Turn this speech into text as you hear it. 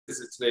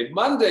It's today,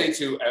 Monday,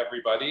 to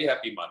everybody.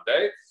 Happy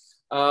Monday.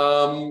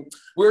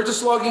 We're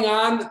just logging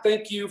on.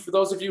 Thank you for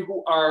those of you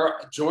who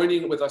are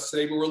joining with us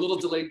today. We were a little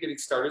delayed getting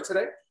started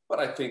today, but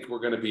I think we're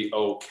going to be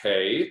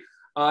okay.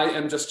 I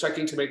am just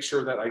checking to make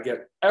sure that I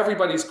get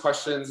everybody's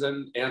questions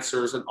and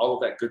answers and all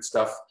of that good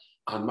stuff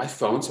on my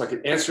phone so I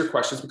can answer your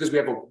questions, because we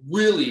have a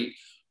really,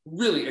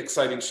 really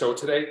exciting show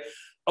today.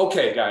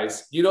 Okay,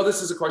 guys, you know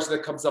this is a question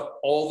that comes up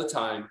all the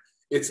time.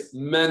 It's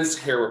men's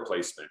hair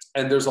replacement.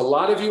 And there's a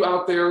lot of you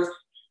out there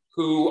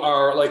who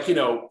are like, you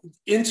know,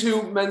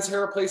 into men's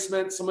hair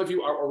replacement. Some of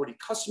you are already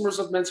customers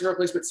of men's hair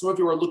replacement. Some of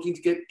you are looking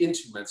to get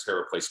into men's hair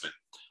replacement.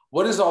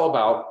 What is it all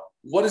about?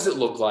 What does it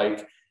look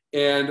like?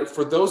 And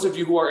for those of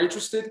you who are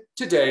interested,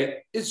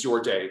 today is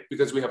your day,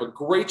 because we have a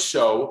great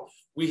show.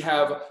 We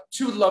have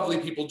two lovely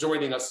people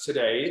joining us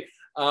today.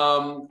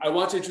 I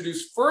want to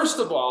introduce, first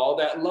of all,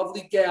 that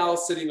lovely gal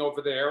sitting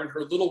over there in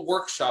her little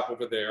workshop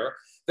over there.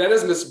 That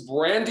is Miss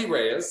Brandie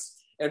Reyes.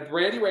 And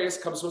Brandie Reyes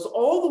comes to us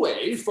all the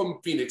way from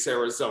Phoenix,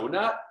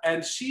 Arizona.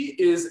 And she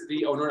is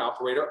the owner and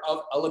operator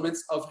of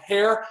Elements of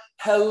Hair.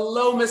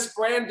 Hello, Miss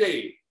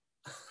Brandie.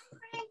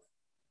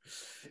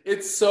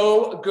 It's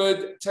so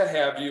good to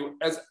have you.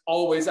 As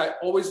always, I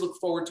always look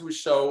forward to a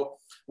show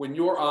when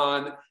you're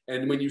on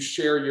and when you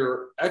share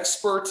your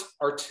expert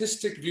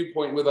artistic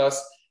viewpoint with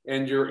us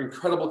and your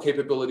incredible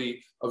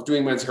capability of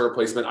doing men's hair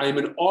replacement. I am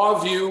in awe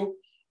of you,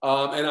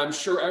 and I'm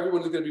sure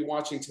everyone who's going to be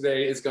watching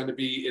today is going to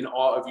be in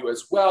awe of you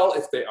as well,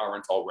 if they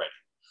aren't already.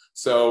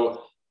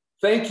 So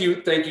thank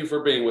you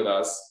for being with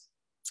us.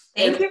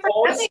 Thank you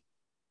for having me.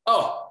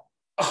 Oh,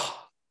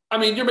 I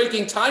mean, you're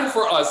making time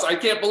for us. I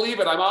can't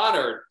believe it. I'm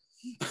honored.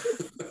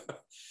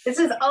 This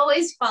is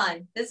always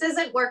fun. This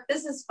isn't work.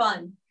 This is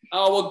fun.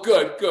 Oh, well,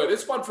 good.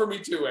 It's fun for me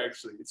too,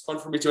 actually. It's fun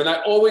for me too. And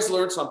I always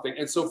learn something.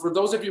 And so for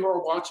those of you who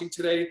are watching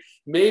today,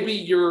 maybe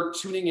you're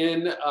tuning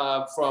in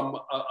from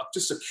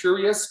just a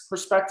curious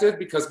perspective,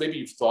 because maybe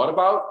you've thought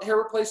about hair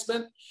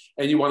replacement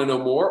and you want to know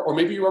more, or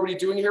maybe you're already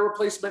doing hair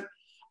replacement.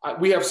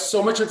 We have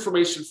so much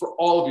information for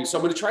all of you. So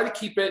I'm going to try to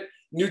keep it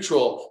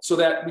neutral so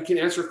that we can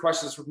answer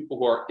questions for people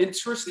who are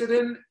interested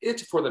in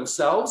it for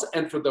themselves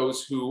and for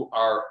those who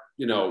are,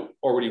 you know,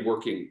 already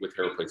working with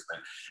hair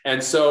replacement.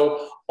 And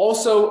so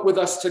also with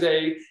us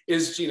today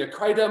is Gina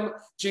Kreidem.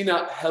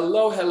 Gina,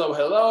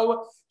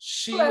 hello.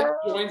 She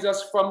joins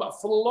us from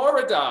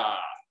Florida.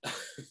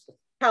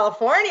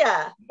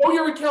 California. Oh,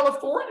 you're in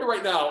California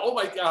right now. Oh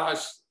my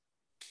gosh.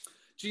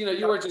 Gina,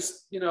 you are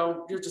just, you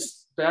know, you're just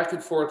back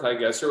and forth, I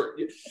guess.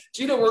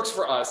 Gina works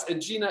for us,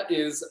 and Gina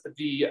is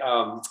the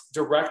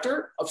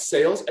Director of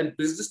Sales and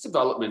Business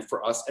Development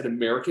for us at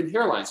American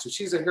Hairlines. So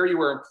she's a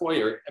HairUWear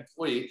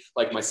employee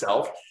like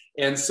myself.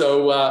 And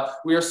so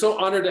we are so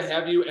honored to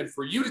have you and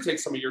for you to take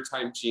some of your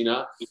time,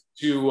 Gina,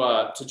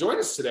 to join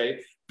us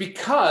today,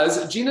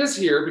 because Gina's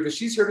here because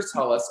she's here to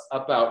tell us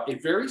about a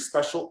very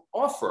special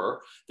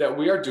offer that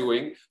we are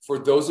doing for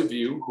those of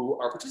you who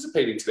are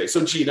participating today.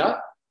 So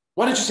Gina,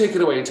 why don't you take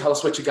it away and tell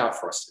us what you got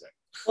for us today?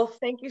 Well,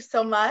 thank you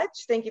so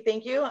much. Thank you.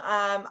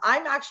 I'm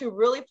actually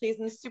really pleased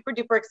and super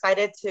duper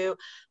excited to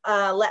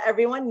let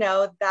everyone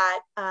know that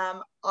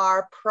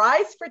our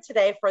prize for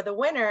today for the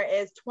winner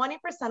is 20%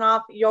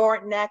 off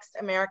your next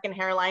American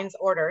Hairlines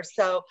order.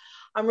 So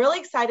I'm really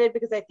excited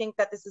because I think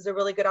that this is a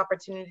really good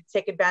opportunity to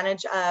take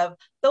advantage of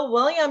the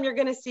William you're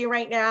going to see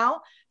right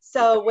now.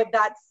 So with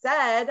that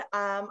said,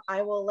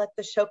 I will let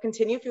the show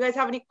continue. If you guys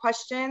have any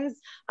questions,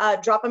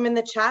 drop them in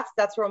the chats.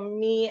 That's where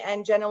me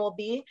and Jenna will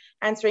be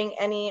answering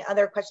any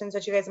other questions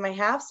that you guys might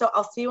have. So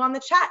I'll see you on the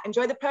chat.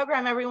 Enjoy the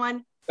program,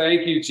 everyone.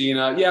 Thank you,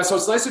 Gina. Yeah, so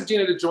it's nice of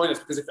Gina to join us,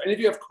 because if any of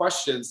you have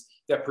questions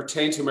that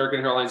pertain to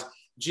American Hairlines,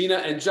 Gina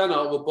and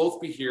Jenna will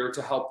both be here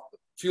to help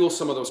fuel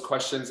some of those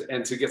questions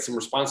and to get some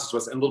responses to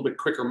us in a little bit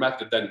quicker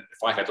method than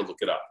if I had to look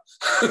it up.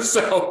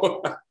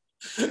 So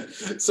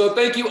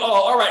thank you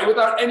all. All right,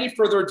 without any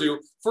further ado,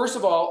 first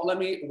of all, let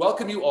me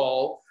welcome you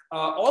all.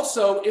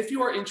 Also, if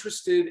you are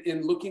interested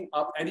in looking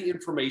up any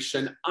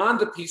information on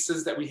the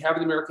pieces that we have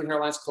in the American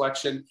Hairlines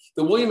collection,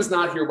 the William is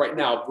not here right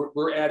now.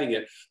 We're adding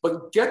it.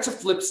 But get to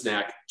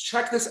FlipSnack.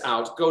 Check this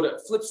out. Go to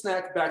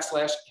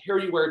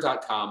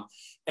flipsnack.com/HairUWear.com,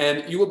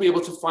 and you will be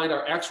able to find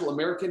our actual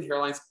American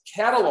Hairlines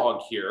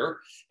catalog here,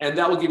 and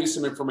that will give you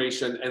some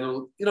information and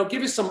it'll, you know,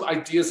 give you some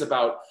ideas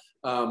about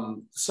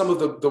some of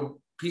the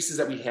pieces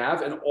that we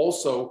have, and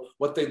also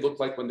what they look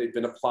like when they've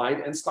been applied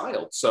and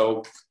styled.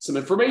 So some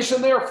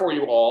information there for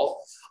you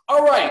all.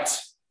 All right,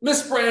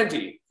 Miss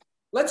Brandie,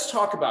 let's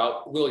talk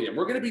about William.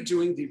 We're going to be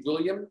doing the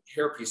William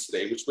hairpiece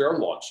today, which we are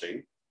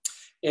launching.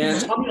 And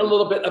tell me a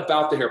little bit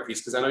about the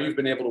hairpiece, because I know you've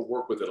been able to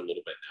work with it a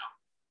little bit now.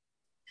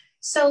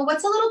 So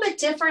what's a little bit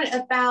different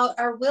about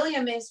our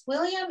William is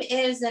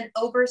an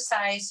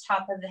oversized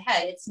top of the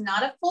head. It's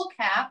not a full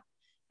cap,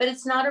 but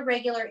it's not a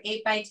regular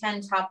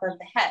 8x10 top of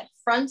the head.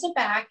 Front to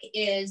back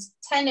is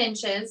 10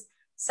 inches,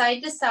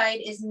 side to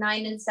side is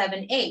 9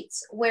 7/8,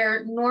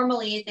 where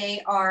normally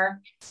they are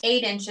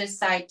 8 inches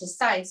side to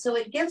side. So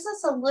it gives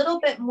us a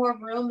little bit more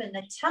room in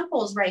the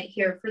temples right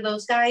here for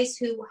those guys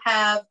who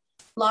have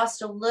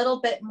lost a little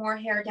bit more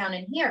hair down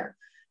in here.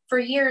 for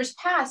years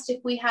past,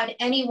 if we had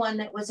anyone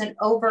that was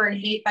over an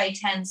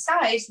 8x10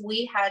 size,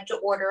 we had to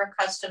order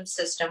a custom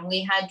system.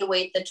 We had to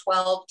wait the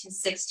 12 to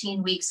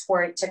 16 weeks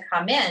for it to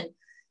come in.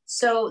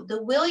 So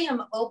the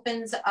William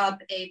opens up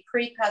a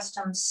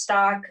pre-custom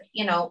stock,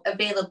 you know,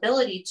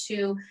 availability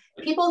to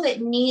people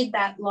that need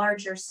that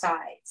larger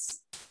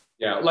size.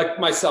 Yeah, like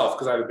myself,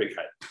 because I have a big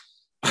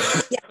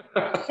head.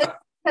 Yeah.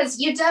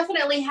 Because you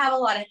definitely have a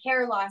lot of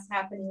hair loss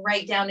happening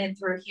right down in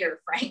through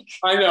here, Frank.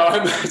 I know,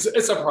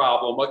 it's a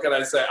problem. What can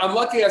I say? I'm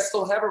lucky I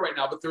still have it right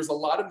now, but there's a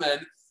lot of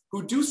men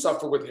who do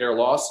suffer with hair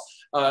loss,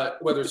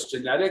 whether it's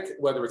genetic,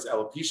 whether it's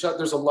alopecia.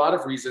 There's a lot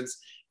of reasons.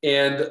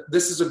 And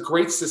this is a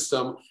great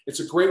system. It's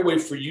a great way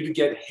for you to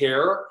get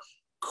hair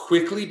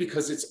quickly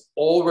because it's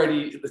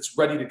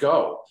ready to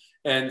go.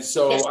 And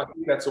so yes. I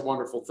think that's a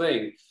wonderful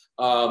thing.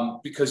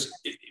 Because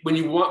when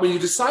you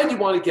decide you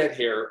want to get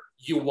hair,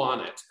 you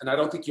want it. And I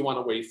don't think you want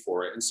to wait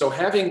for it. And so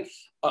having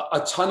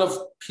a ton of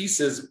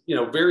pieces, you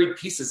know, varied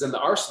pieces in the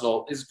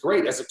arsenal is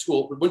great as a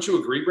tool. Wouldn't you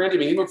agree, Brandie? I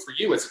mean, even for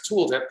you, it's a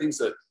tool to have things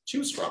to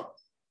choose from.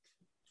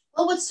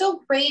 Well, what's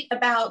so great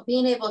about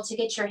being able to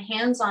get your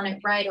hands on it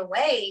right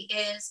away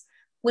is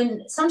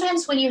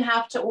sometimes when you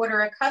have to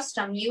order a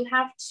custom, you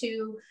have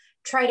to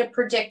try to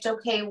predict,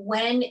 okay,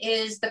 when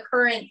is the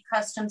current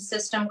custom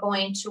system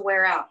going to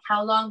wear out?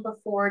 How long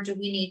before do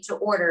we need to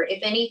order? If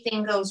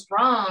anything goes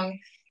wrong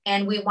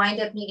and we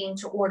wind up needing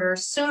to order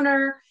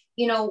sooner,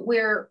 you know,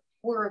 we're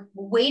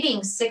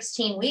waiting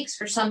 16 weeks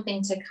for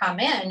something to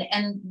come in.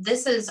 And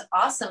this is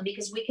awesome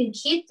because we can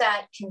keep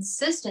that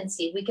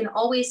consistency. We can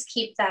always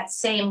keep that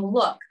same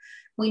look.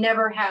 We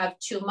never have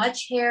too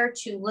much hair,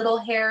 too little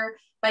hair.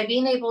 By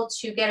being able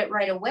to get it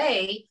right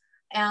away,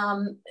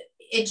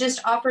 it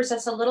just offers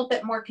us a little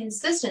bit more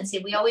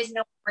consistency. We always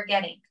know what we're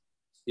getting.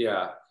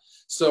 Yeah.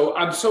 So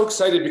I'm so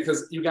excited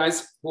because you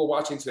guys who are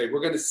watching today,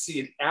 we're going to see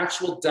an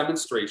actual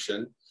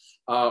demonstration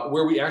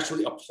where we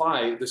actually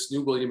apply this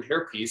new William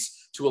hairpiece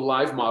to a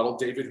live model,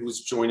 David, who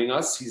is joining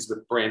us. He's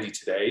with Brandie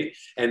today.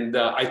 And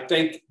I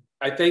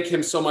thank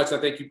him so much. I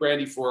thank you,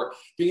 Brandie, for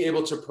being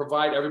able to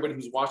provide everybody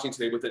who's watching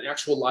today with an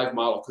actual live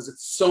model because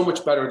it's so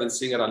much better than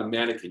seeing it on a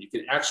mannequin. You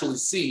can actually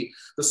see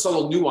the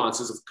subtle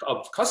nuances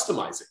of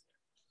customizing.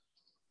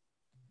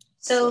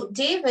 So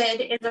David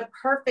is a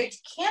perfect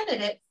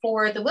candidate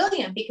for the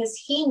William because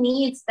he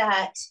needs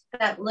that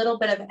little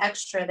bit of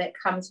extra that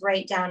comes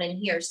right down in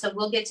here. So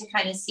we'll get to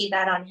kind of see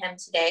that on him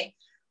today.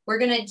 We're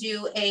going to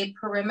do a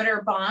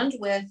perimeter bond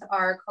with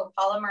our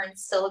copolymer and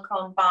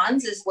silicone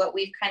bonds is what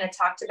we've kind of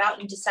talked about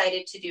and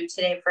decided to do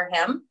today for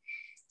him.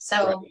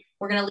 So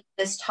we're going to leave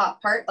this top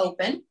part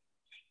open.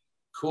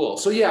 Cool.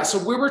 So yeah, so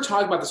we were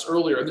talking about this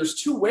earlier, and there's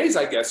two ways,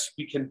 I guess,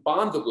 we can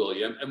bond the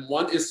William, and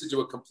one is to do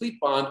a complete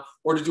bond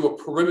or to do a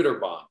perimeter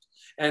bond.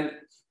 And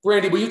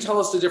Brandie, will you tell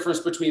us the difference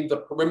between the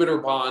perimeter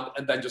bond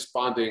and then just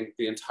bonding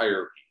the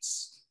entire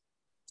piece?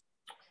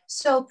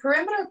 So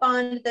perimeter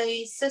bond,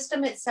 the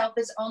system itself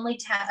is only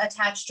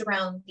attached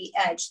around the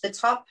edge. The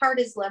top part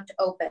is left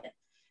open.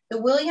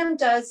 The William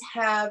does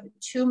have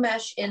 2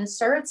 mesh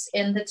inserts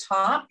in the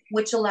top,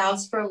 which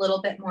allows for a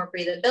little bit more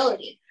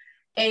breathability.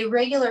 A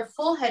regular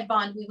full head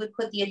bond, we would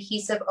put the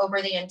adhesive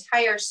over the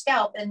entire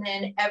scalp and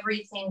then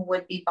everything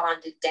would be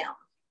bonded down.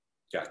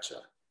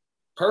 Gotcha.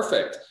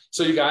 Perfect.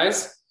 So you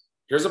guys,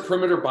 here's a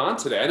perimeter bond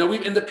today. I know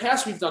in the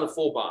past we've done a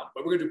full bond,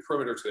 but we're gonna do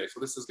perimeter today.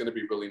 So this is gonna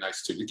be really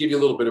nice too, to give you a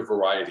little bit of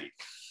variety.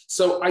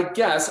 So I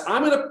guess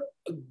I'm gonna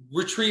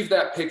retrieve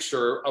that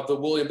picture of the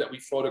William that we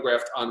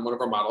photographed on one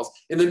of our models.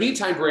 In the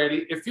meantime,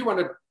 Brandie, if you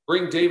wanna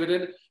bring David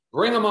in,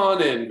 bring him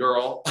on in,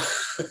 girl.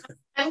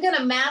 I'm going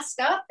to mask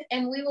up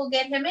and we will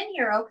get him in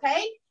here,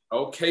 okay?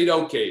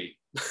 Okay.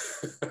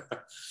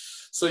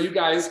 So you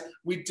guys,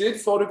 we did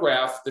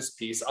photograph this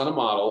piece on a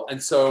model.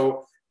 And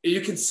so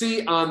you can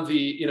see on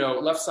the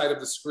left side of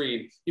the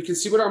screen, you can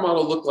see what our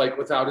model looked like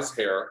without his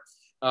hair.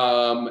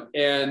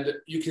 And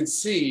you can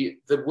see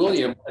the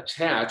William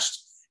attached.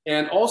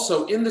 And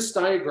also in this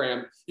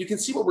diagram, you can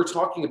see what we're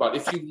talking about.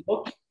 If you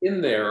look in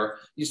there,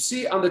 you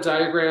see on the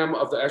diagram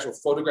of the actual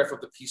photograph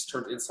of the piece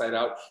turned inside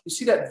out, you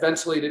see that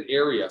ventilated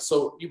area.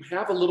 So you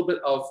have a little bit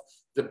of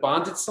the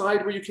bonded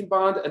side where you can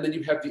bond, and then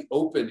you have the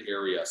open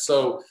area.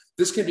 So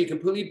this can be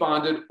completely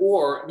bonded,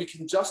 or we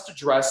can just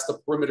address the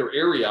perimeter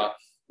area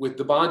with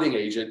the bonding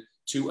agent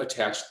to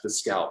attach to the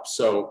scalp.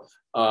 So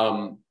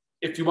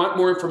if you want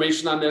more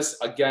information on this,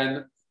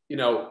 again,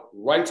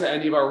 write to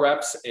any of our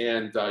reps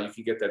and you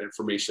can get that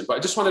information. But I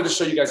just wanted to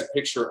show you guys a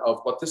picture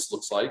of what this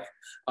looks like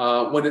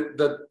when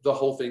the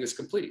whole thing is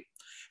complete.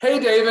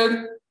 Hey,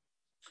 David.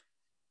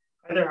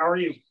 Hi there, how are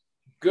you?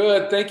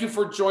 Good, thank you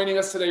for joining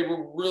us today.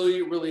 We're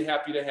really, really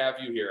happy to have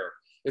you here.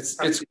 It's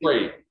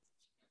great.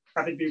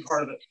 Happy to be a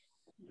part of it.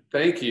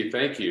 Thank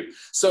you.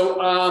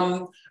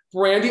 So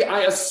Brandie,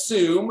 I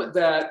assume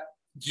that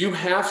do you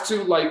have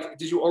to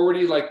did you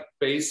already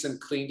base and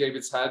clean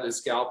David's head, his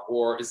scalp,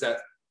 or is that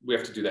we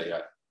have to do that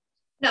yet?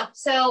 No,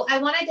 so I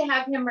wanted to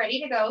have him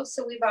ready to go.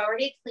 So we've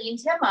already cleaned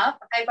him up.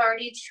 I've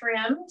already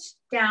trimmed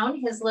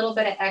down his little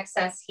bit of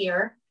excess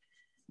here.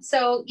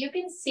 So you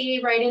can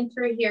see right in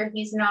through here,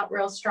 he's not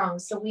real strong.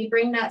 So we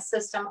bring that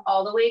system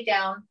all the way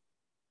down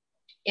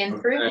in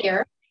through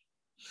here.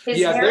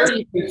 Yeah, there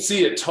you can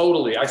see it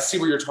totally. I see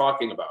what you're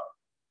talking about.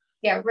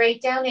 Yeah,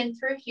 right down in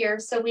through here.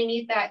 So we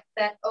need that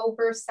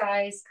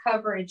oversized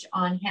coverage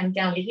on him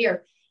down to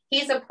here.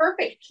 He's a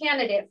perfect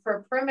candidate for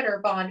a perimeter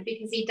bond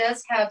because he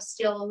does have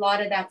still a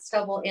lot of that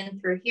stubble in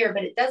through here,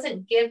 but it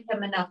doesn't give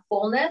him enough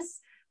fullness,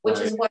 which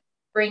is what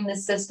bring the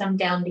system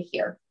down to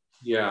here.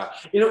 Yeah.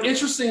 You know,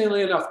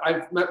 interestingly enough,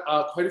 I've met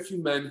quite a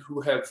few men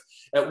who have,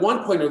 at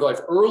one point in their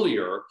life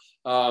earlier,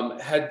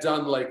 had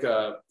done like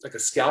a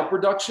scalp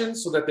reduction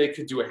so that they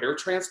could do a hair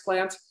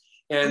transplant.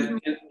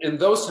 And in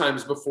those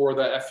times before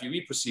the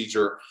FUE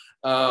procedure,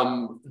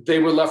 they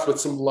were left with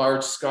some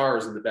large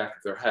scars in the back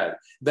of their head.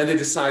 Then they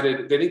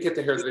decided they didn't get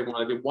the hair that they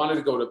wanted. They wanted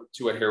to go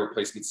to a hair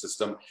replacement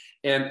system.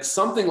 And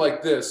something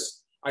like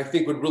this, I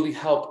think, would really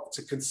help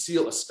to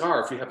conceal a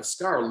scar if you have a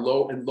scar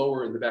low and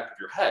lower in the back of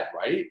your head,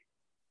 right?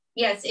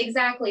 Yes,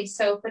 exactly.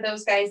 So for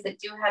those guys that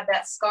do have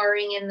that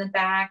scarring in the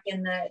back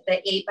and the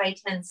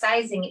 8x10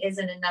 sizing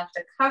isn't enough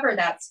to cover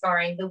that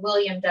scarring, the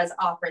William does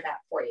offer that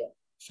for you.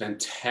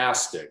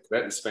 Fantastic.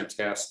 That is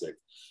fantastic.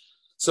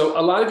 So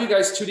a lot of you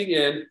guys tuning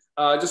in,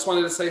 just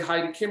wanted to say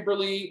hi to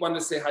Kimberly, wanted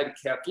to say hi to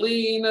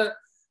Kathleen.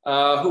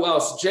 Who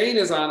else? Jane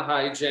is on.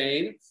 Hi,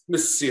 Jane.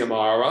 Miss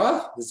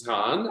Ciamara is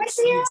on.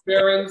 Steve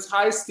Barons.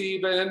 Hi,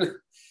 Stephen.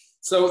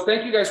 So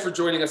thank you guys for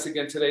joining us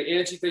again today.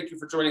 Angie, thank you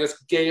for joining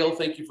us. Gail,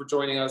 thank you for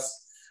joining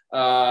us.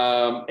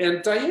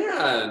 And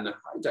Diane.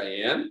 Hi,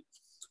 Diane.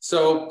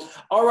 So,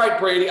 all right,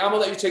 Brandie, I'm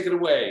going to let you take it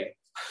away.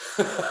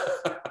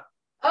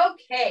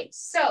 Okay,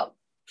 so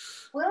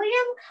William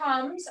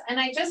comes, and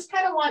I just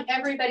kind of want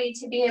everybody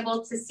to be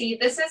able to see,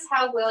 this is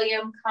how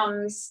William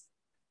comes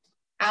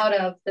out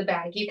of the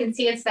bag. You can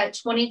see it's that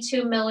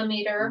 22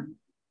 millimeter,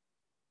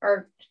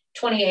 or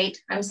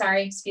 28, I'm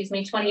sorry, excuse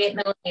me, 28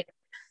 millimeter.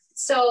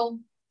 So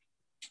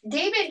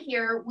David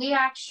here, we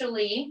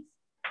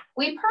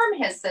perm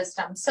his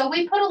system. So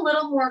we put a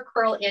little more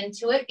curl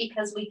into it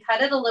because we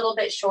cut it a little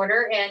bit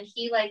shorter, and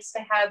he likes to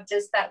have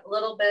just that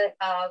little bit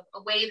of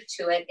a wave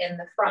to it in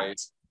the front.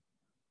 Right.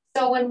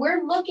 So when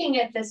we're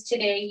looking at this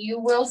today, you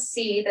will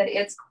see that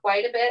it's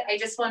quite a bit. I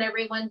just want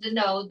everyone to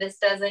know this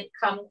doesn't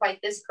come quite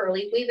this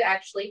curly. We've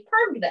actually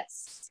permed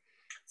this.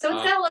 So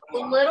it's gonna look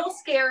a little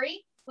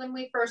scary when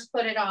we first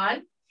put it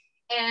on,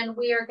 and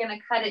we are gonna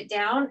cut it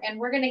down, and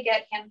we're gonna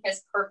get him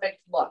his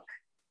perfect look.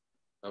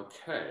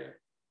 Okay.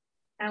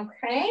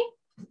 Okay.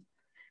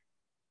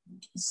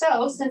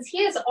 So since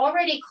he is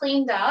already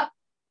cleaned up,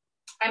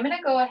 I'm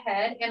gonna go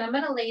ahead and I'm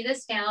gonna lay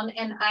this down,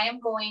 and I am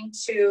going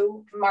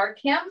to mark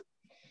him.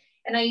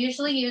 And I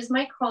usually use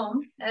my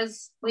comb,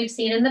 as we've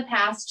seen in the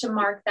past, to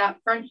mark that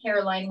front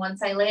hairline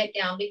once I lay it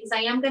down, because I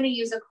am going to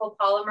use a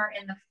copolymer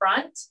in the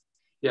front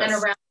and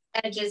around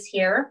the edges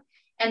here.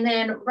 And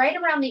then right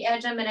around the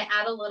edge, I'm going to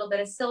add a little bit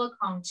of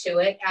silicone to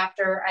it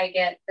after I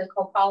get the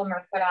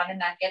copolymer put on and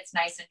that gets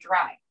nice and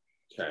dry.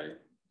 Okay.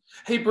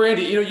 Hey,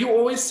 Brandie, you know, you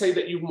always say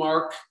that you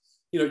mark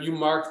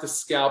the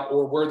scalp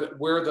or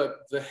where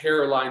the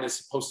hairline is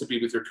supposed to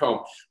be with your comb.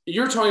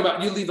 You're talking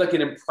about you leave like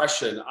an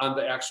impression on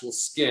the actual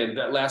skin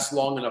that lasts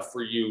long enough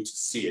for you to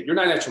see it. You're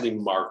not actually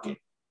marking.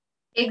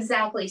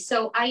 Exactly.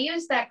 So I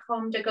use that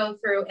comb to go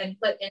through and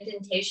put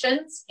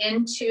indentations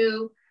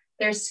into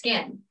their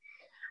skin.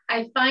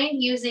 I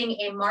find using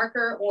a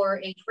marker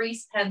or a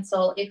grease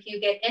pencil, if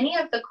you get any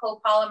of the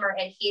copolymer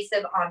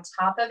adhesive on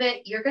top of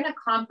it, you're going to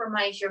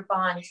compromise your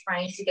bond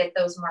trying to get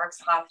those marks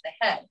off the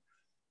head.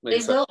 They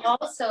will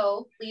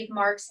also leave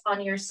marks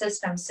on your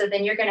system. So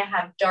then you're going to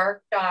have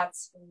dark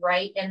dots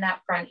right in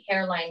that front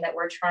hairline that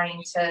we're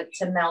trying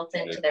to melt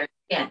into their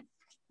skin.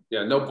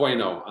 Yeah, no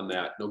bueno on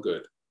that. No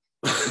good.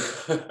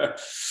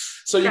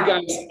 So you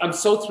guys, I'm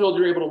so thrilled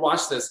you're able to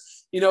watch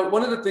this. You know,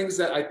 one of the things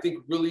that I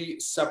think really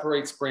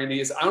separates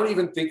Brandie is I don't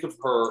even think of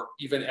her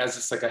even as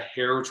just like a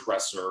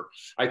hairdresser.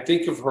 I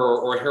think of her,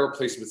 or a hair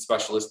replacement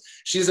specialist.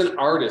 She's an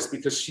artist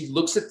because she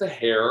looks at the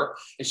hair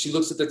and she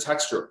looks at the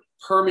texture,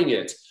 perming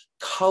it,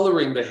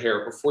 coloring the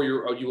hair before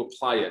you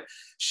apply it.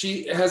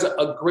 She has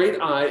a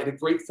great eye and a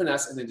great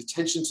finesse and an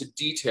attention to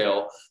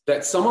detail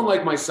that someone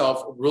like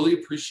myself really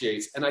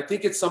appreciates. And I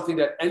think it's something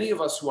that any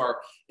of us who are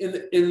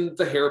in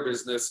the hair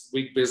business,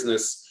 wig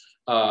business,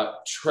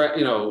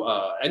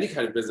 any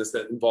kind of business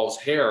that involves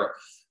hair,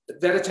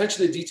 that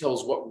attention to detail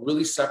is what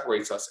really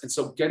separates us. And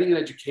so getting an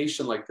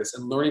education like this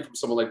and learning from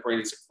someone like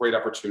Brandie is a great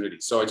opportunity.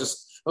 So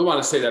I want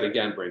to say that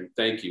again, Brandie.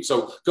 Thank you.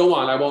 So go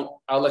on.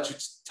 I'll let you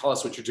tell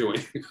us what you're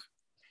doing.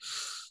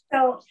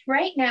 So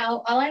right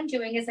now, all I'm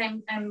doing is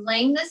I'm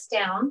laying this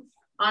down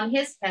on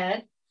his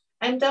head.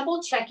 I'm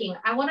double checking.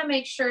 I want to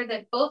make sure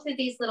that both of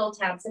these little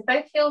tabs, if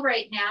I feel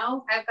right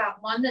now, I've got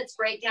one that's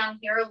right down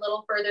here a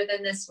little further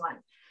than this one.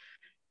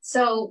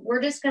 So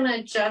we're just going to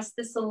adjust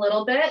this a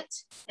little bit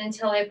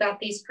until I've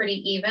got these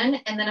pretty even.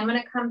 And then I'm going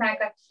to come back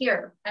up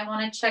here. I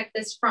want to check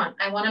this front.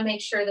 I want to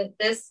make sure that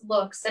this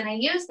looks, and I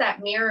use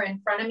that mirror in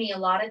front of me a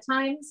lot of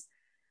times.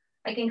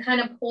 I can kind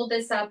of pull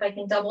this up. I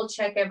can double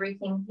check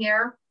everything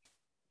here.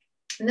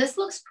 And this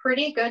looks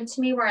pretty good to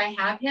me where I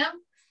have him,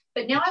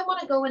 but now I want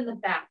to go in the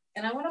back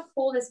and I want to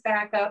pull this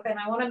back up and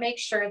I want to make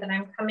sure that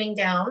I'm coming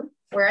down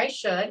where I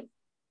should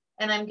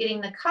and I'm getting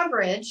the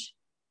coverage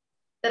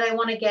that I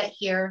want to get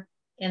here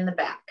in the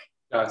back.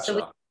 Gotcha. So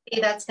we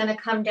see that's going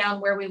to come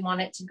down where we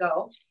want it to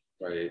go.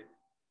 Right.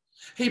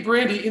 Hey,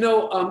 Brandie,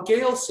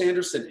 Gail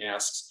Sanderson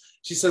asks,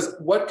 she says,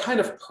 what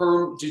kind of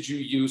perm did you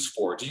use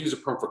for? Do you use a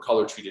perm for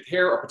color treated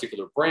hair, a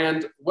particular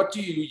brand? What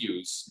do you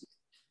use?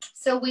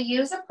 So we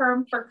use a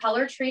perm for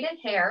color treated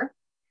hair.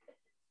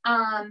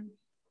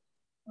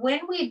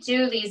 When we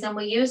do these and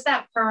we use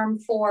that perm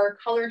for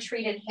color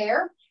treated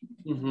hair,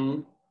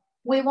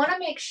 we want to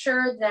make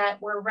sure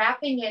that we're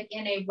wrapping it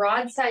in a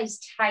rod size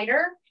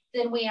tighter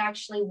than we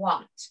actually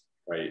want.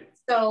 Right.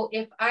 So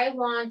if I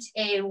want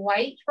a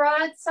white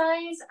rod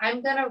size,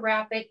 I'm going to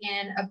wrap it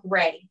in a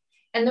gray.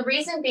 And the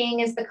reason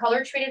being is the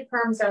color treated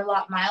perms are a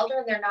lot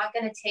milder. They're not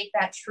going to take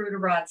that true to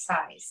rod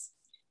size.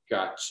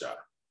 Gotcha.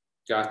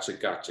 Gotcha.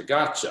 Gotcha.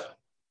 Gotcha.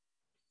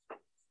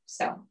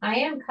 So I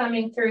am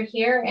coming through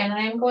here and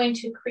I'm going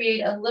to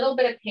create a little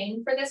bit of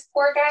pain for this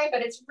poor guy,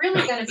 but it's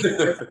really going to be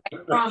worth it, I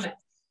promise.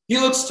 He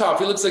looks tough.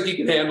 He looks like he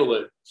can handle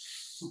it.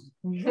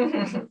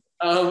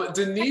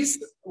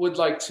 Denise would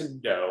like to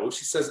know,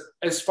 she says,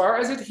 as far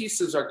as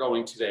adhesives are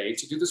going today,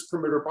 to do this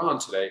perimeter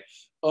bond today,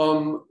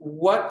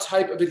 what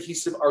type of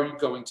adhesive are you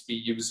going to be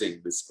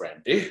using, Miss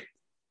Brandie?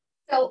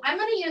 So I'm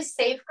going to use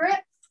Safe Grip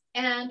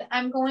and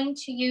I'm going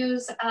to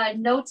use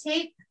no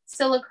tape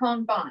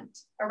silicone bond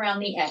around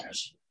the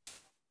edge.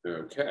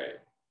 Okay.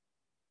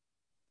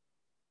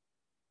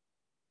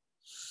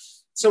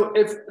 So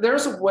if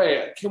there's a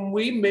way, can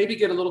we maybe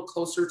get a little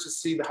closer to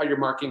see how you're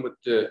marking with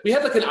we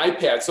had like an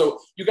iPad. So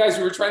you guys,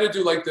 we were trying to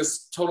do like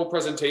this total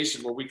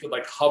presentation where we could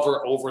like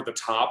hover over the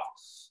top,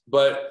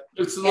 but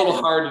it's a little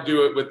hard to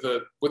do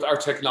it with our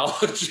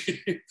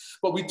technology.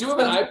 But we do have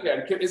an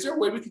iPad. Is there a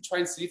way we can try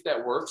and see if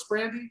that works,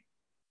 Brandie?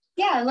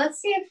 Yeah, let's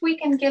see if we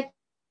can get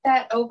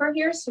that over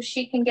here so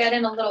she can get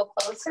in a little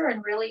closer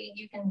and really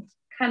you can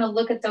kind of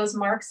look at those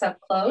marks up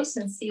close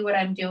and see what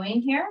I'm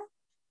doing here.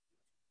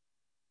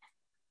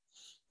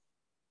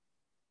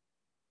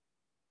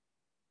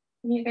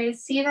 Can you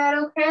guys see that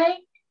okay?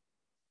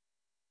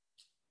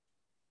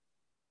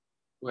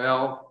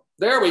 Well,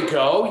 there we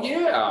go.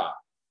 Yeah.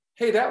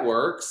 Hey, that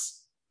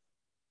works.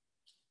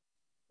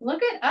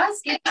 Look at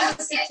us getting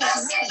this.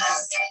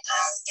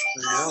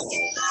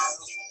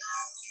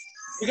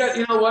 We got,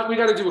 you know what? We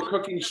got to do a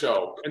cooking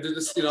show and do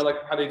this, like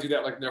how they do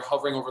that, like they're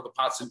hovering over the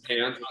pots and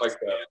pans with like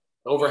the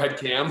overhead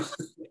cam.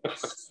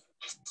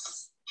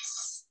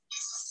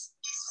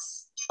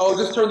 Oh,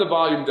 just turn the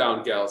volume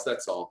down, gals.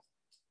 That's all.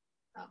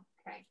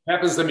 Okay.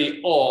 Happens to me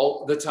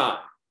all the time.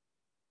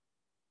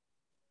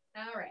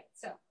 All right.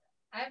 So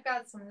I've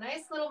got some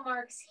nice little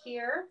marks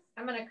here.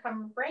 I'm going to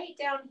come right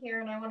down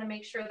here and I want to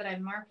make sure that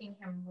I'm marking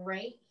him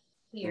right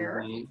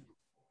here.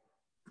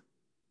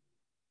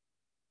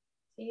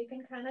 So you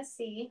can kind of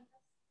see.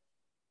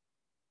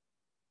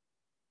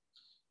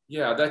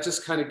 Yeah, that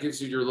just kind of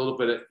gives you your little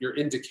bit of your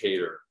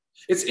indicator.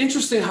 It's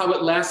interesting how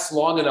it lasts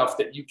long enough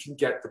that you can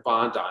get the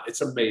bond on.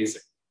 It's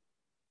amazing.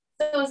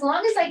 So as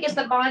long as I get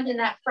the bond in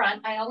that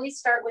front, I always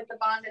start with the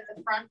bond at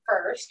the front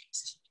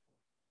first.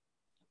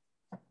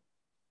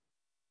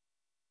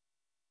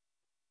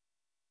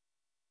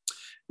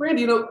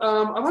 Brandie,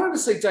 I wanted to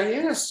say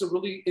Diana asked a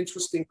really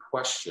interesting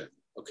question,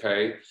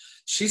 okay?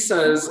 She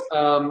says,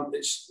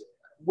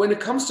 when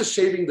it comes to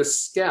shaving the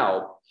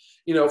scalp,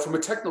 from a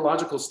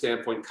technological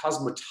standpoint,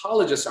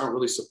 cosmetologists aren't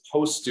really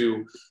supposed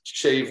to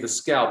shave the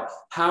scalp.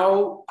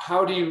 How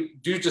do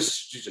you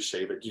just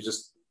shave it?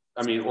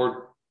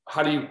 Or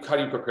how do you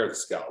prepare the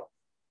scalp?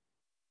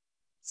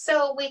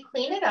 So we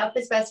clean it up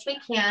as best we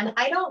can.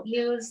 I don't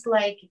use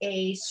like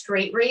a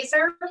straight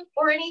razor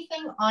or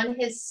anything on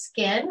his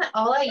skin.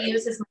 All I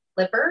use is my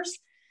clippers.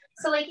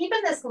 So like even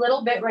this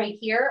little bit right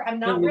here, I'm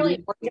not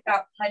really worried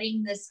about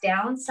cutting this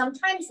down.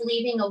 Sometimes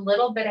leaving a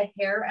little bit of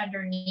hair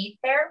underneath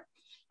there,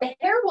 the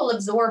hair will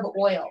absorb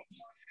oil.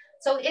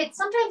 So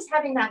sometimes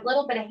having that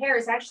little bit of hair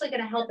is actually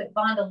going to help it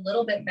bond a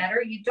little bit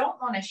better. You don't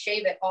want to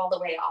shave it all the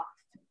way off.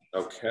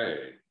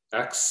 Okay,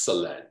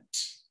 excellent.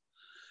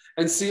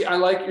 And see, I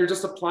like you're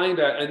just applying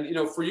that.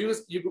 And, for you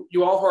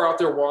all who are out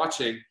there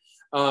watching,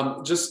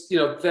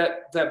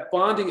 that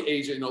bonding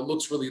agent,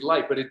 looks really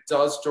light, but it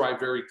does dry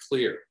very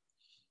clear.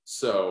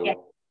 So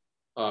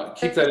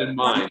keep that in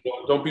mind.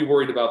 Don't be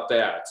worried about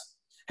that.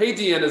 Hey,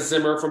 Deanna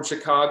Zimmer from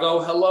Chicago.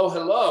 Hello,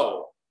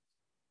 hello.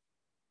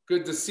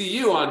 Good to see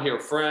you on here,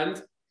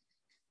 friend.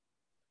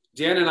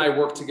 Deanna and I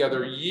worked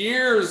together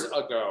years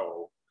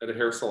ago at a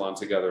hair salon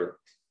together.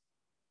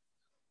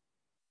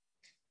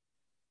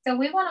 So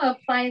we want to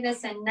apply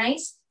this in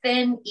nice,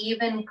 thin,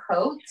 even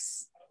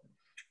coats.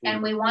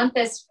 And we want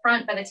this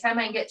front, by the time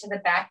I get to the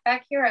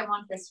back here, I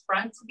want this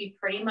front to be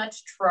pretty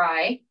much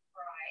dry.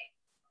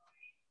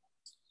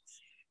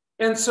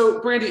 And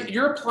so, Brandie,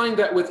 you're applying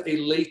that with a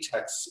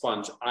latex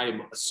sponge,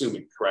 I'm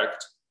assuming,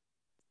 correct?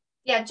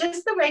 Yeah,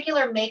 just the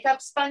regular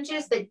makeup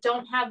sponges that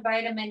don't have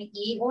vitamin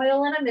E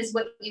oil in them is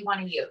what you want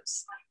to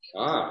use.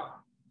 Ah,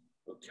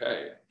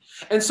 Okay.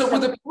 And so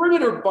with a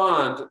perimeter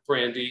bond,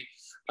 Brandie,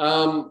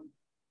 would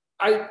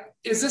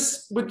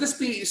this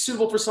be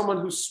suitable for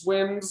someone who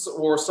swims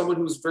or someone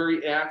who's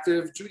very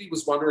active? Judy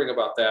was wondering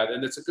about that,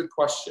 and it's a good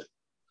question.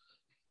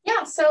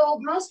 Yeah, so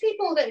most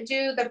people that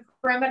do the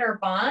perimeter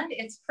bond,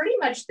 it's pretty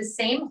much the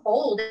same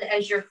hold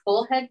as your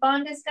full head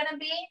bond is going to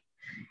be.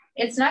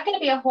 It's not going to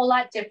be a whole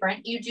lot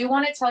different. You do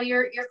want to tell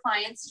your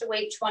clients to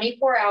wait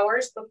 24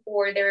 hours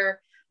before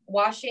they're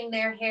washing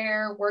their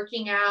hair,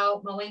 working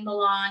out, mowing the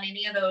lawn,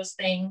 any of those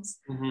things.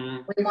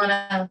 Mm-hmm.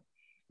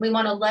 We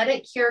want to let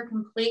it cure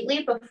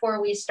completely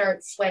before we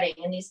start sweating.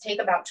 And these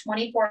take about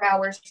 24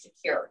 hours to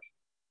cure.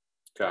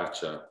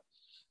 Gotcha.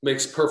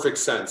 Makes perfect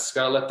sense.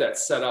 Got to let that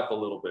set up a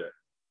little bit.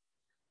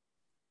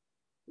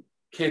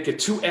 Can't get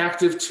too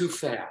active too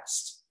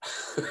fast.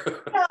 No,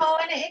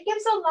 and it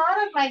gives a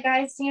lot of my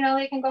guys, you know,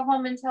 they can go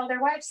home and tell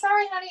their wife,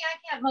 sorry, honey, I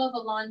can't mow the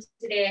lawn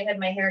today. I had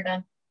my hair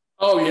done.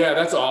 Oh, yeah,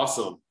 that's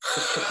awesome.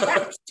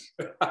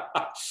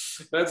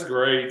 That's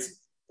great.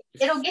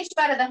 It'll get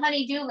you out of the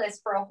honey-do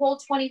list for a whole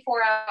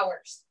 24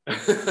 hours.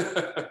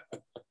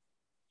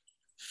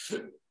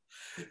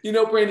 You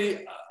know,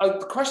 Brandie, a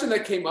question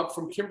that came up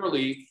from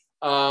Kimberly,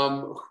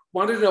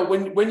 wanted to know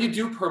when you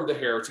do perm the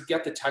hair to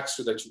get the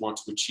texture that you want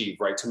to achieve,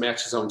 right, to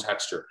match his own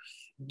texture,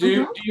 do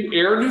you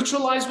air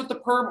neutralize with the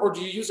perm, or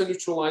do you use a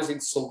neutralizing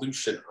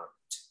solution on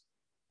it?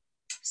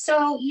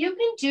 So you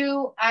can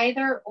do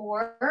either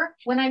or.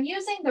 When I'm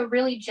using the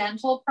really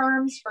gentle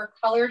perms for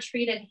color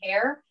treated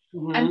hair,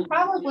 I'm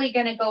probably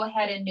going to go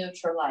ahead and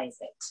neutralize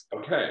it.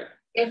 Okay.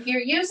 If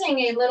you're using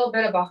a little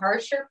bit of a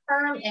harsher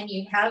perm and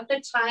you have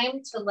the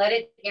time to let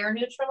it air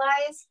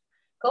neutralize,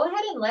 go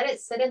ahead and let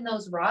it sit in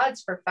those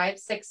rods for 5,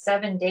 6,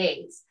 7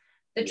 days.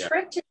 The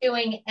trick to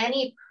doing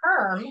any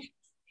perm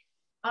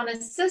on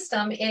a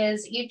system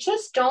is you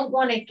just don't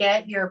want to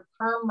get your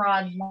perm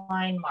rod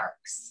line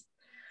marks.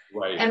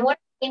 Right. And what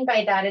I mean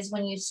by that is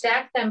when you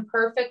stack them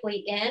perfectly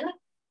in,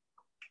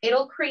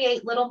 it'll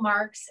create little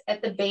marks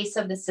at the base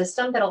of the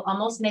system that'll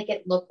almost make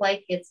it look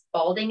like it's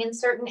balding in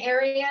certain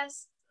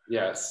areas.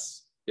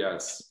 Yes,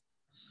 yes.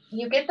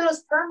 You get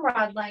those perm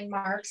rod line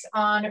marks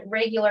on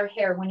regular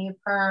hair when you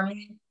perm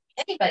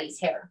anybody's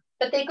hair,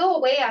 but they go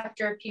away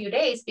after a few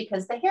days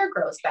because the hair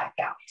grows back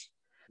out.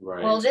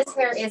 Right. Well, this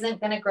hair isn't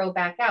going to grow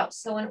back out.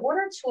 So in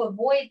order to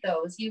avoid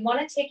those, you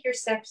want to take your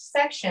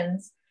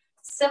sections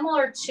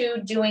similar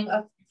to doing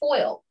a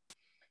foil,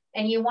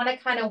 and you want to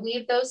kind of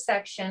weave those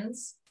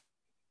sections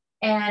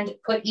and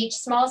put each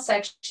small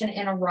section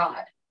in a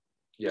rod.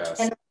 Yes.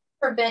 And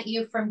prevent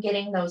you from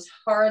getting those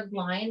hard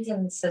lines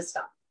in the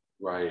system.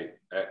 Right.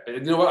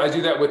 And you know what? I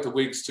do that with the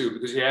wigs too,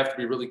 because you have to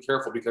be really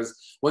careful,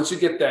 because once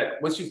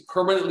you've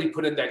permanently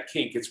put in that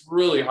kink, it's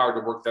really hard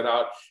to work that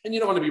out. And you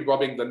don't want to be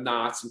rubbing the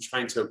knots and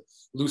trying to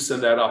loosen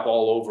that up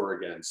all over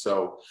again.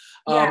 So,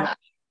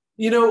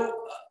 you know,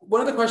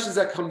 one of the questions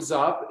that comes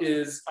up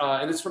is,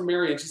 and it's from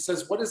Mary, and she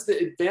says, what is the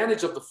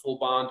advantage of the full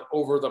bond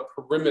over the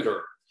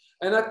perimeter?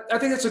 And I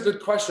think it's a good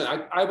question.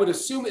 I would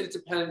assume it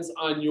depends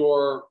on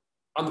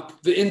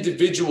the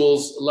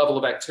individual's level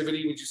of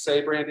activity. Would you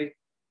say, Brandie?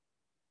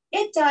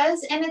 It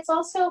does. And it's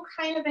also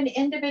kind of an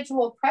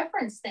individual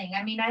preference thing.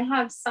 I mean, I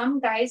have some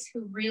guys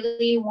who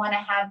really want to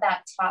have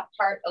that top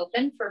part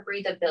open for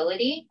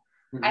breathability.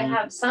 I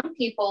have some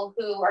people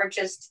who are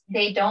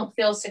they don't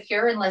feel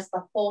secure unless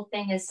the whole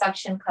thing is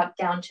suction cupped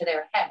down to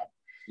their head.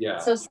 Yeah.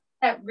 So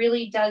that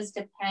really does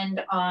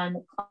depend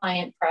on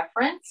client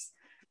preference.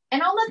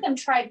 And I'll let them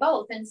try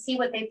both and see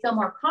what they feel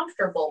more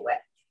comfortable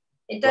with.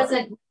 It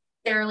doesn't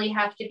necessarily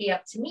have to be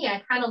up to me.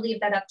 I kind of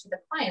leave that up to the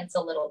clients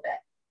a little bit.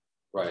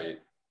 Right.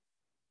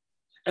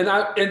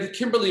 And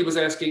Kimberly was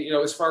asking, you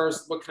know, as far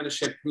as what kind of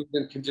shampoos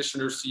and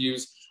conditioners to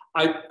use,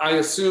 I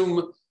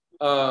assume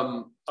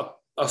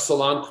a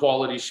salon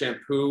quality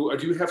shampoo. Or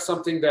do you have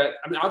something that,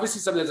 I mean,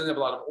 obviously something that doesn't have a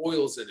lot of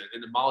oils in it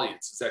and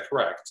emollients, is that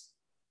correct?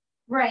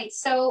 Right.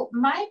 So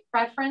my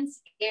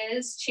preference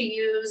is to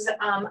use,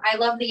 I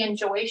love the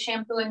Enjoy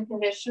shampoo and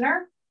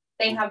conditioner.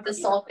 They have the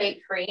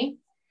sulfate free.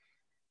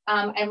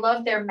 I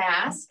love their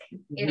mask.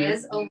 It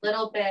is a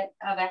little bit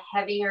of a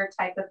heavier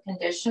type of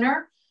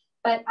conditioner,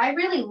 but I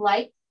really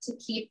like to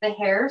keep the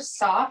hair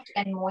soft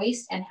and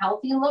moist and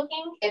healthy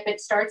looking. If it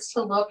starts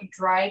to look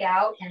dried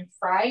out and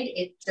fried,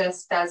 it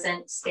just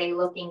doesn't stay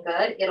looking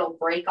good. It'll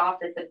break off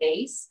at the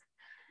base.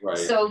 Right.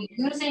 So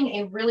using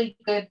a really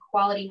good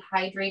quality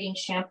hydrating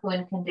shampoo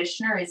and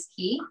conditioner is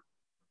key.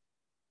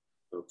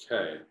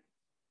 Okay.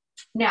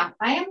 Now,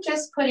 I am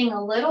just putting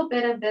a little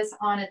bit of this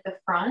on at the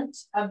front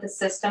of the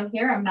system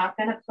here. I'm not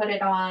going to put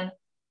it on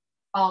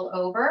all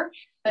over,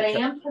 but I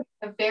am putting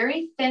a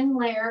very thin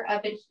layer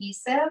of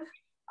adhesive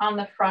on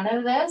the front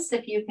of this,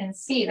 if you can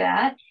see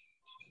that.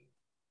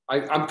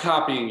 I'm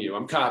copying you.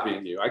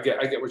 I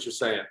get what you're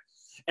saying.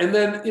 And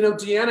then, you know,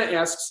 Deanna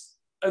asks,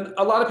 and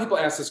a lot of people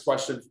ask this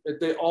question,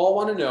 they all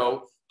want to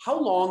know, how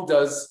long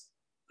does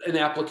an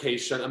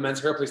application, a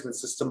men's hair replacement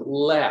system,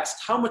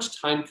 last? How much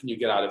time can you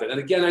get out of it? And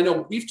again, I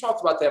know we've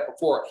talked about that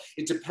before.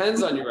 It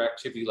depends on your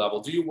activity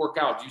level. Do you work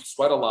out? Do you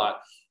sweat a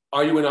lot?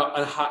 Are you in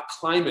a hot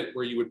climate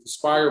where you would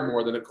perspire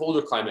more than a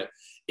colder climate?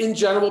 in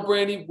general,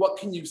 Brandie, what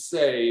can you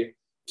say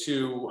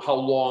to how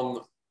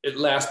long it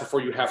lasts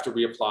before you have to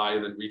reapply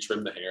and then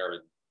retrim the hair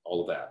and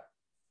all of that?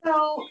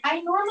 So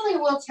I normally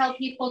will tell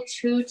people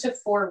 2 to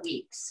 4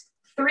 weeks.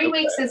 3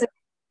 weeks is a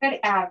good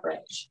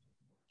average.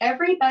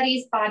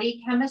 Everybody's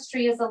body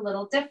chemistry is a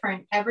little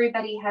different.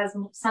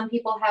 Some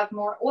people have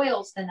more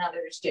oils than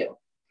others do.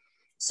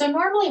 So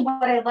normally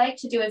what I like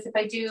to do is if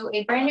I do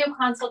a brand new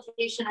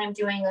consultation, I'm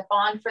doing a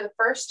bond for the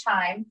first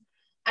time,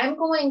 I'm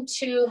going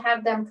to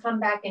have them come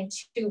back in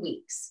 2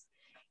 weeks.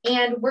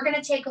 And we're going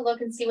to take a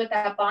look and see what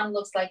that bond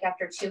looks like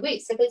after 2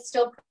 weeks. If it's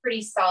still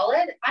pretty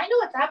solid, I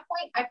know at that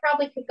point, I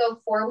probably could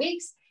go 4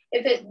 weeks.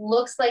 If it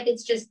looks like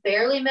it's just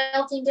barely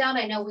melting down,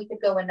 I know we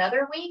could go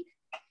another week.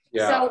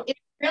 Yeah. So it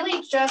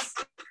really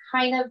just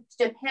kind of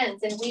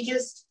depends. And we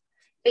just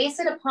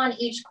base it upon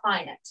each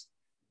client.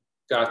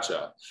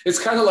 Gotcha. It's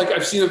kind of like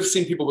I've seen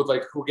people with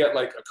like who get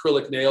like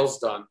acrylic nails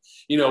done,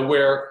 you know,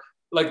 where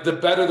like the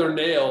better their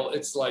nail,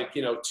 it's like,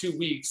 you know, 2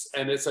 weeks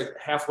and it's like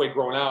halfway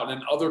grown out. And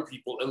then other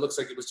people, it looks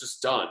like it was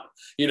just done,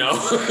 you know?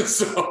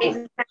 So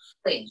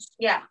exactly.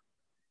 Yeah.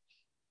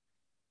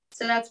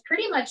 So that's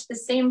pretty much the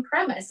same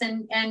premise.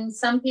 And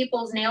some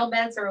people's nail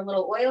beds are a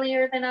little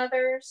oilier than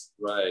others.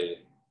 Right.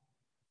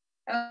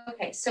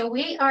 Okay. So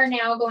we are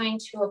now going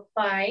to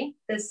apply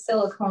this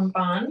silicone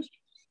bond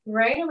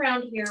right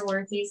around here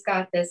where he's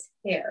got this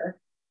hair.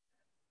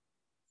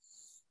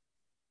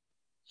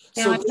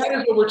 So that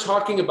is what we're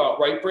talking about,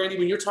 right, Brandie?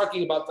 When you're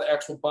talking about the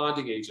actual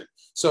bonding agent.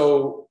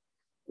 So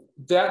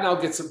that now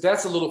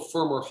that's a little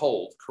firmer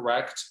hold,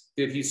 correct?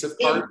 The adhesive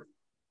part?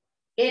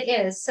 It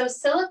is. So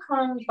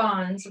silicone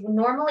bonds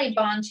normally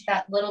bond to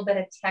that little bit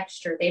of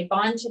texture. They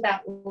bond to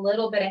that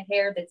little bit of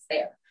hair that's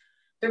there.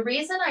 The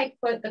reason I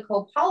put the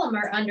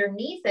copolymer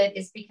underneath it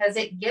is because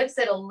it gives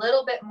it a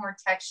little bit more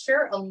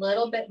texture, a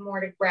little bit more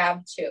to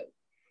grab to.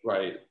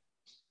 Right.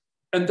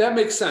 And that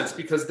makes sense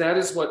because that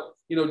is what,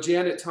 you know,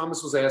 Janet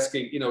Thomas was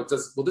asking, you know,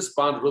 will this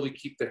bond really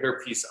keep the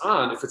hairpiece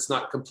on if it's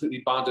not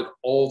completely bonded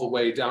all the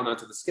way down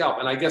onto the scalp?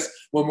 And I guess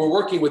when we're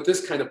working with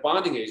this kind of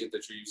bonding agent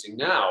that you're using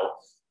now,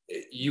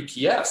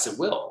 yes, it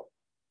will.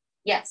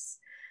 Yes.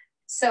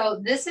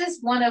 So this is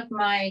one of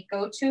my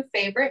go-to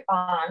favorite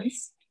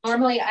bonds.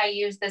 Normally I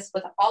use this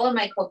with all of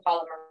my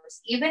copolymers.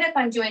 Even if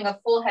I'm doing a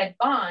full head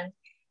bond,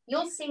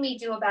 you'll see me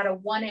do about a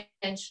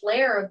 1-inch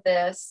layer of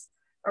this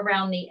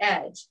around the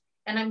edge.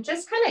 And I'm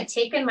just kind of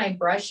taking my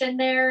brush in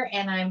there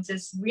and I'm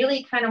just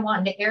really kind of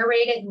wanting to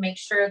aerate it and make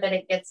sure that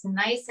it gets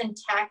nice and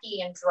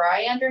tacky and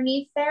dry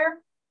underneath there.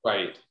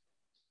 Right.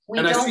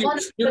 And I see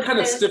you're kind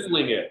of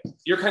stippling it.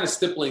 You're kind of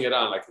stippling it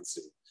on, I can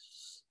see.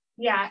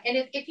 Yeah.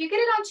 And if you get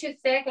it on too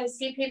thick, I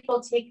see people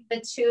take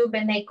the tube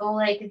and they go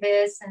like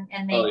this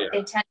and they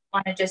tend to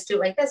want to just do it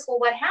like this. Well,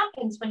 what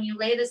happens when you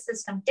lay the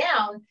system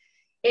down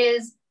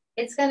is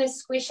it's going to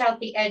squish out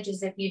the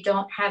edges if you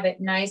don't have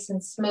it nice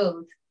and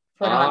smooth.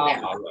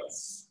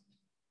 Yes.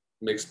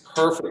 Makes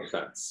perfect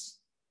sense.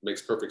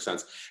 Makes perfect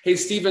sense. Hey,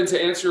 Stephen,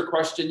 to answer your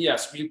question,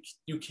 yes,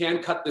 you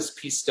can cut this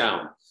piece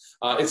down.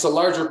 It's a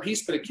larger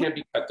piece, but it can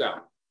be cut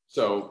down.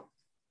 So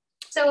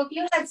if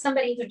you had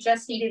somebody who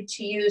just needed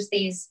to use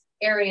these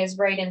areas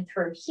right in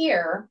through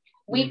here,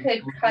 we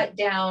could cut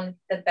down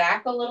the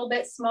back a little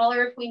bit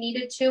smaller if we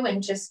needed to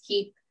and just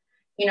keep,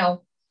 you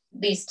know,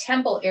 these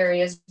temple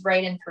areas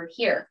right in through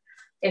here.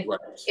 If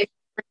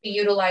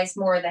utilize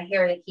more of the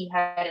hair that he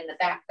had in the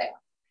back there.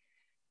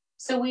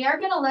 So we are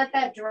going to let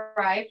that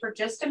dry for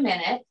just a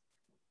minute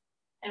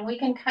and we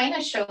can kind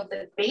of show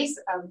the base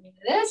of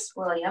this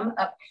William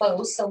up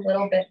close a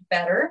little bit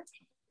better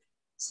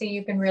so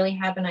you can really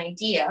have an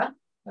idea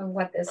of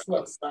what this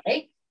looks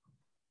like.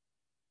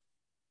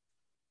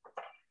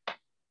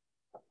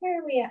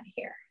 Where are we at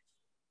here?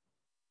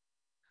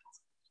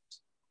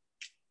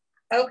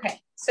 Okay.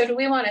 So do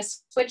we want to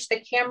switch the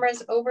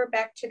cameras over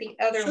back to the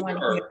other one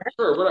here?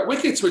 Sure. We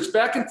can switch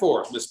back and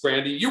forth, Miss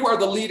Brandie. You are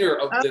the leader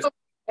of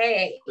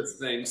this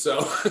thing,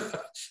 so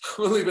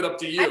we'll leave it up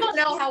to you. I don't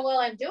know how well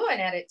I'm doing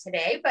at it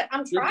today, but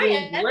I'm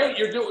trying.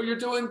 You're doing great. You're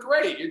doing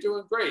great. You're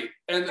doing great.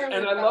 And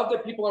I love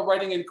that people are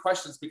writing in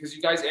questions because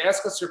you guys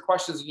ask us your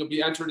questions and you'll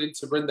be entered in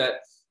to win that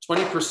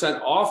 20%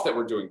 off that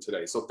we're doing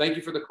today. So thank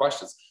you for the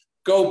questions.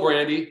 Go,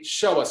 Brandie.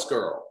 Show us,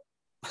 girl.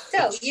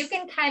 So you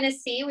can kind of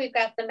see we've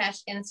got the mesh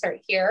insert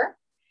here.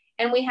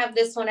 And we have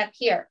this one up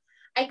here.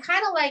 I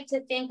kind of like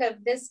to think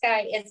of this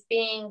guy as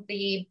being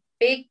the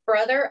big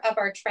brother of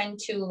our Trend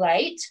 2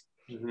 Light.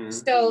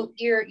 So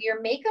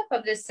your makeup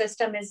of this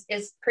system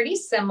is pretty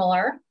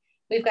similar.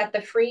 We've got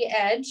the free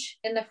edge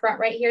in the front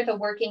right here, the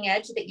working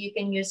edge that you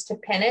can use to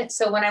pin it.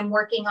 So when I'm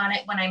working on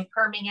it, when I'm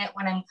perming it,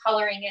 when I'm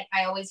coloring it,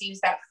 I always use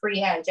that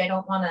free edge. I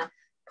don't want to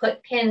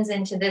put pins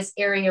into this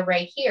area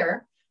right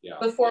here.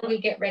 Before we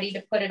get ready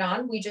to put it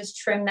on, we just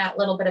trim that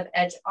little bit of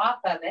edge off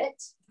of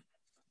it.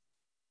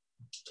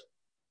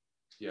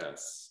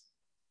 Yes.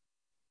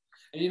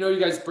 And you know, you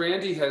guys,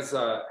 Brandie has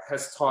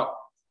taught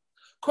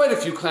quite a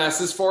few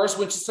classes for us,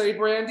 wouldn't you say,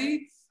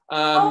 Brandie?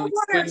 One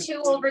or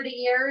two over the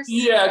years.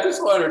 Yeah,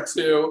 just one or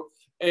two.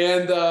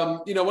 And,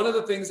 you know, one of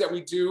the things that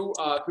we do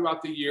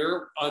throughout the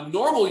year, on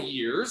normal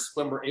years,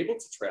 when we're able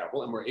to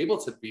travel and we're able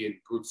to be in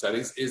group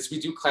settings, is we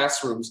do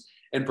classrooms.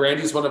 And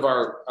Brandie's one of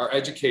our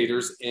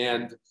educators.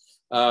 And,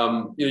 you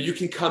know, you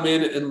can come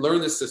in and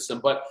learn the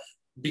system. But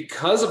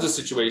because of the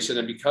situation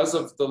and because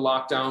of the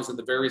lockdowns and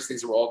the various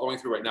things that we're all going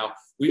through right now,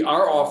 we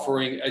are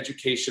offering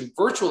education,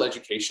 virtual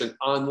education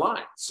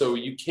online. So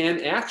you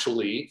can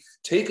actually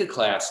take a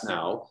class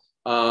now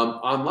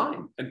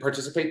online and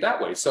participate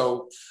that way.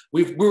 So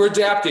we're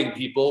adapting,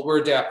 people. We're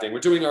adapting. We're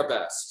doing our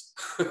best.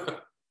 So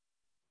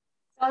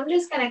I'm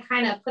just going to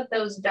kind of put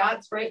those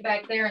dots right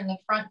back there in the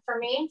front for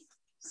me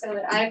so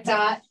that I've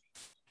got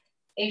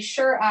a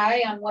sure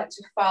eye on what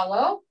to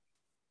follow.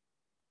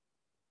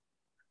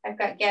 I've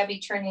got Gabby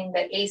turning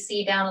the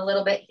AC down a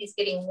little bit. He's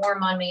getting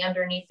warm on me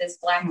underneath this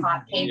black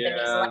hot cape.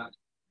 Yeah.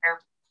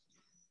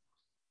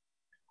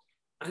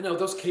 I know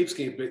those capes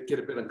get a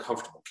bit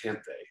uncomfortable, can't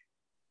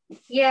they?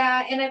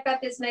 Yeah, and I've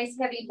got this nice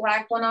heavy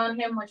black one on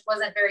him, which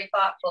wasn't very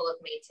thoughtful of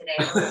me today.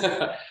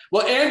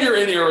 Well, and you're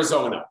in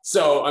Arizona,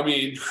 so I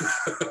mean.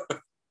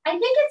 I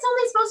think it's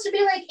only supposed to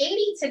be like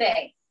 80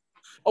 today.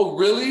 Oh,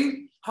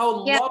 really?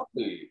 How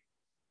lovely.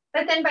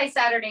 But then by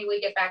Saturday,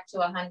 we get back to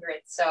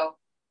 100, so.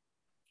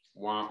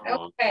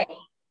 Wow. Okay.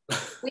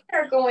 We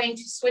are going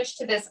to switch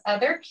to this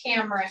other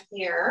camera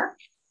here.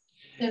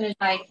 As soon as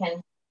I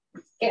can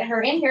get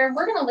her in here,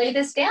 we're going to lay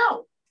this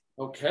down.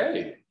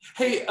 Okay.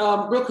 Hey,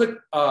 real quick,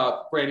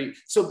 Brandie.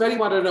 So Betty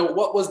wanted to know,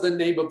 what was the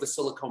name of the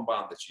silicone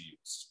bond that you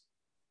used?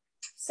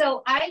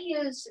 So I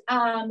used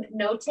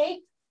No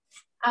Tape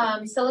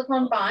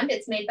silicone bond.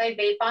 It's made by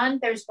Vapon.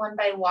 There's one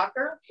by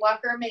Walker.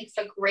 Walker makes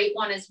a great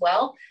one as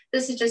well.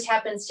 This just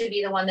happens to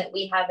be the one that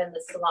we have in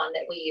the salon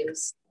that we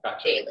use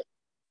daily.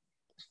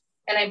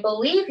 And I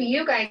believe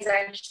you guys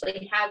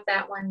actually have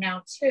that one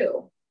now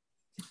too.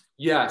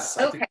 Yes,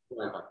 I think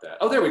you're right about that.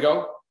 Oh, there we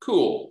go.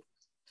 Cool.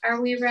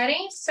 Are we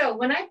ready? So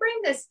when I bring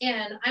this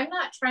in, I'm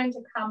not trying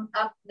to come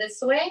up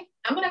this way.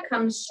 I'm going to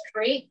come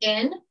straight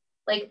in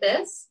like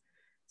this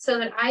so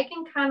that I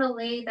can kind of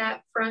lay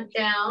that front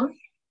down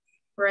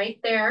right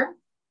there.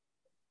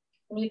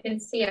 And you can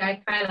see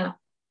I kind of.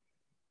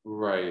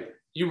 Right.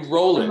 You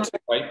roll it,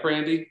 right,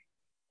 Brandie?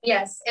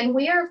 Yes. And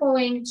we are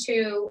going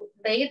to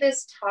lay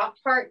this top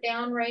part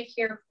down right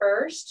here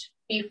first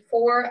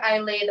before I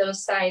lay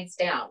those sides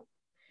down.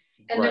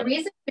 And the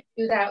reason to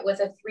do that with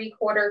a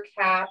 3/4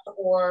 cap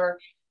or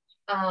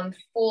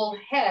full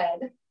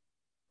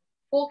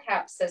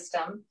cap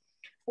system,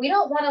 we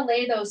don't want to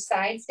lay those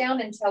sides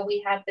down until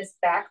we have this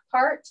back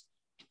part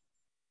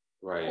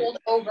pulled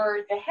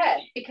over the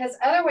head, because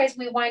otherwise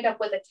we wind up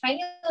with a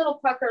tiny little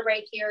pucker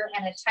right here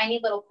and a tiny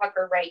little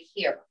pucker right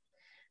here.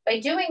 By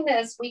doing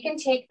this, we can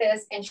take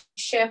this and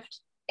shift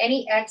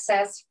any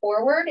excess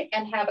forward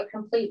and have a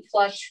complete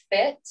flush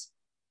fit.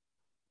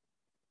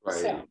 Right.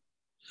 So.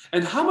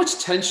 And how much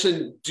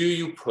tension do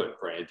you put,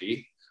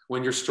 Brandie,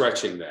 when you're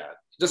stretching that?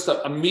 Just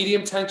a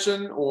medium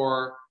tension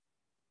or?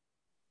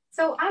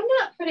 So I'm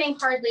not putting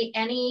hardly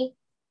any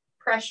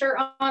pressure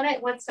on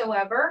it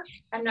whatsoever.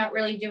 I'm not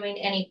really doing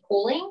any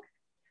pulling.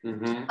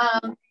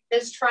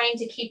 Just trying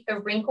to keep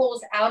the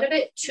wrinkles out of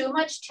it. Too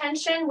much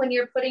tension when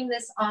you're putting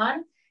this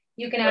on,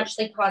 you can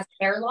actually cause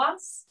hair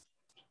loss.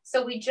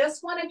 So we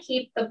just want to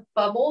keep the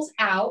bubbles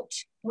out.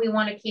 We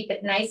want to keep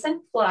it nice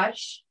and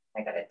flush.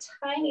 I got a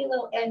tiny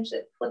little edge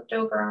that flipped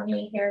over on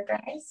me here,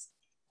 guys.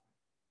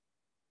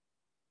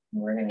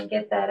 We're going to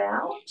get that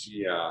out.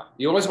 Yeah,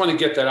 you always want to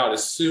get that out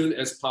as soon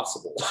as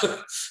possible.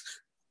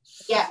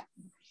 Yeah.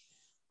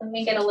 Let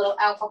me get a little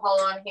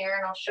alcohol on here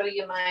and I'll show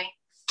you my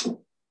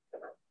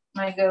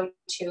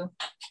go-to.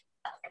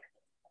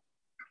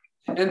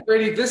 And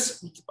Brandie,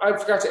 this, I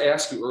forgot to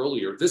ask you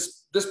earlier,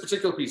 this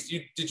particular piece,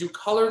 did you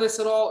color this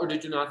at all or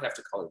did you not have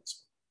to color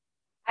this?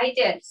 I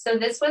did. So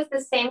this was the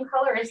same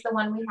color as the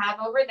one we have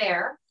over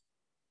there.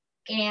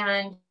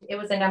 And it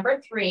was a number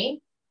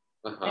 3.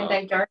 And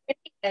I darkened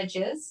the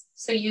edges.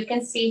 So you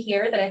can see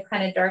here that I've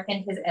kind of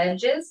darkened his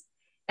edges.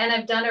 And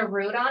I've done a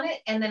root on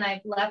it. And then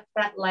I've left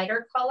that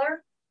lighter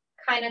color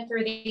kind of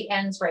through the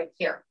ends right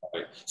here.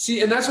 Right.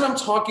 See, and that's what I'm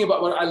talking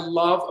about. What I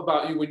love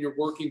about you when you're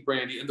working,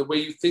 Brandie, and the way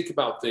you think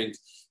about things.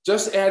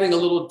 Just adding a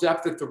little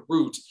depth at the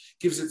root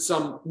gives it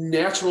some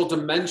natural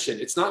dimension.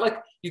 It's not like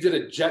you did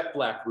a jet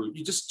black root.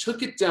 You just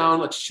took it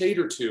down a shade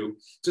or two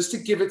just to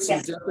give it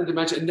some depth and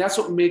dimension. And that's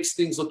what makes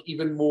things look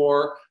even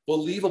more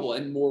believable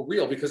and more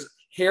real, because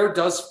hair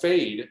does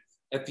fade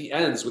at the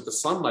ends with the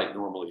sunlight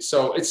normally.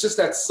 So it's just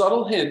that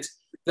subtle hint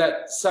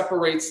that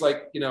separates,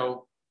 like, you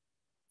know,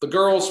 the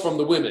girls from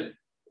the women,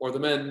 or the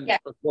men,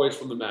 or the boys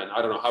from the men.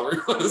 I don't know how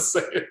you want to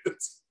say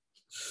it.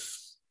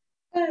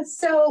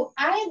 So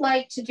I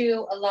like to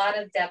do a lot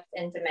of depth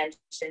and dimension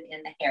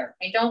in the hair.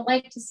 I don't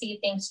like to see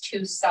things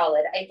too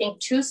solid. I think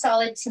too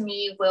solid to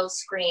me will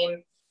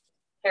scream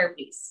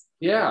hairpiece.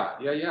 Yeah.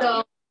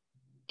 So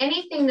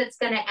anything that's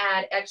going to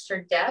add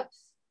extra depth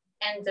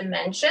and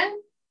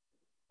dimension,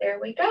 there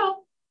we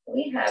go.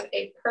 We have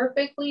a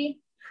perfectly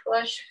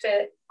flush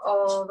fit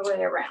all the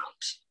way around.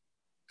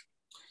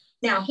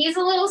 Now he's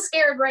a little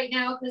scared right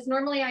now because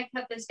normally I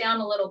cut this down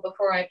a little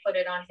before I put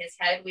it on his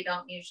head. We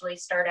don't usually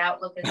start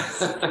out looking this.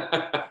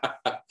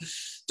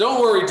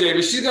 Don't worry,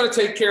 David. She's going to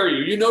take care of you.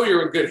 You know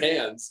you're in good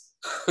hands.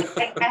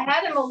 I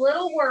had him a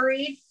little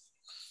worried.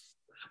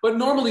 But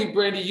normally,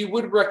 Brandie, you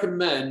would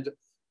recommend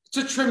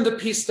to trim the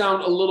piece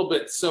down a little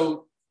bit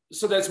so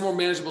that's more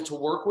manageable to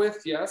work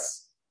with,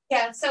 yes?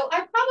 Yeah, so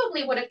I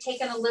probably would have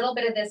taken a little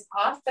bit of this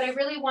off, but I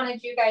really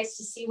wanted you guys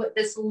to see what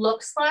this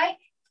looks like.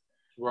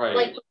 Right.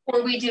 Like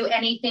before we do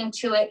anything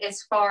to it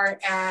as far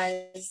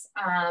as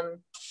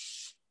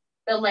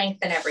the length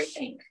and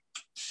everything.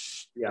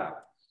 Yeah.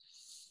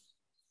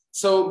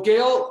 So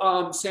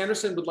Gail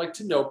Sanderson would like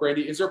to know,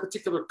 Brandie, is there a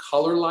particular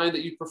color line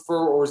that you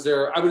prefer, or is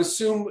there, I would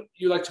assume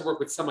you like to work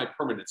with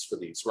semi-permanents for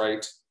these,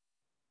 right?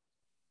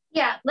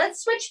 Yeah,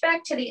 let's switch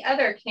back to the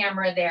other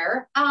camera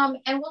there. And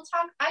we'll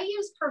talk, I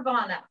use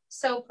Pravana.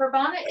 So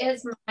Pravana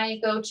is my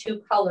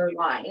go-to color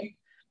line.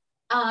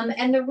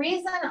 And the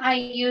reason I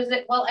use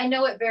it, well, I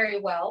know it very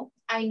well.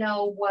 I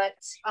know what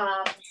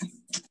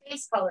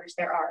base colors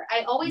there are.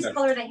 I always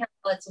color the hair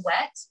while it's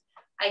wet.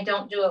 I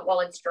don't do it while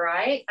it's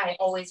dry. I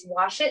always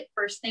wash it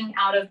first thing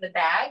out of the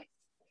bag.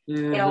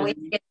 It always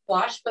gets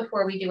washed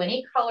before we do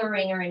any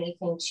coloring or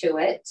anything to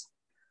it.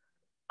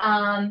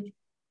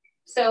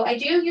 So I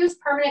do use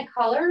permanent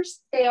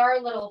colors. They are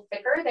a little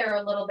thicker. They're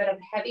a little bit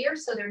heavier,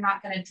 so they're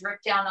not going to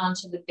drip down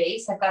onto the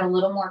base. I've got a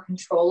little more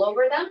control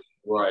over them.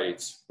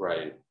 Right.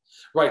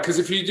 Because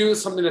if you do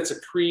something that's a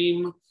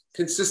cream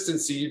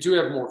consistency, you do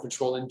have more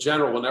control in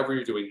general whenever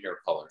you're doing hair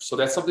color. So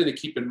that's something to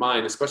keep in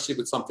mind, especially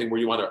with something where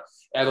you want to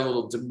add a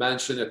little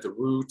dimension at the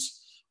root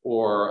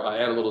or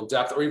add a little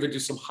depth or even do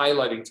some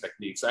highlighting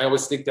techniques. I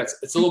always think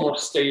it's a little more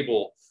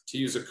stable to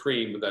use a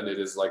cream than it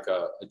is like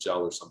a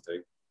gel or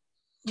something.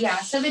 Yeah,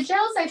 so the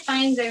gels I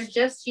find they're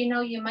just,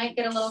 you might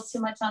get a little too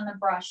much on the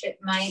brush. It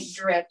might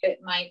drip, it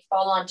might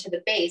fall onto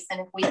the base. And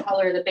if we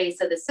color the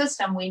base of the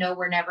system, we know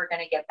we're never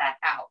going to get that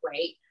out,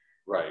 right?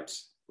 Right.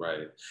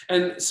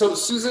 And so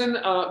Susan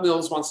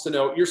Mills wants to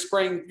know, you're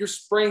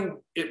spraying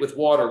it with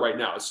water right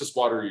now. It's just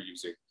water you're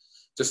using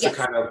just to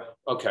kind of,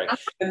 okay.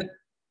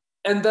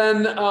 And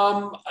then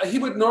he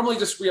would normally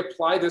just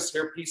reapply this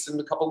hair piece in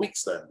a couple of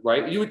weeks then,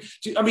 right?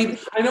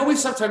 I know we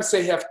sometimes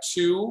say have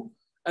two,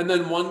 and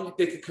then one,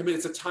 they could come in,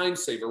 it's a time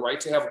saver, right?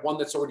 To have one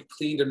that's already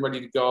cleaned and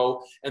ready to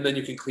go, and then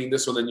you can clean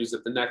this one and use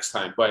it the next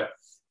time. But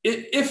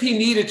if he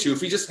needed to,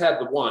 if he just had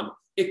the one,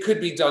 it could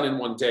be done in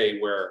one day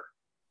where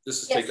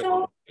this is taken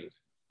one day.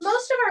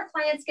 Most of our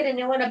clients get a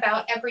new one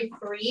about every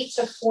 3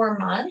 to 4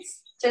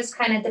 months, just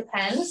kind of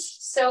depends.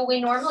 So we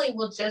normally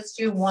will just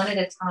do one at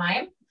a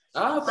time.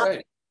 Oh,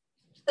 okay.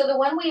 So the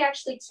one we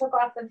actually took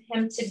off of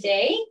him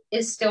today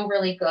is still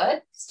really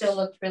good. Still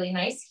looked really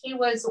nice. He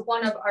was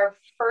one of our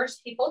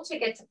first people to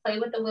get to play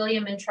with the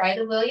William and try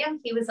the William.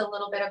 He was a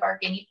little bit of our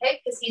guinea pig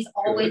because he's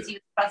always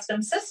used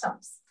custom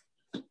systems.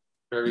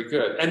 Very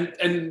good.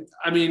 And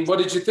I mean, what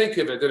did you think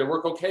of it? Did it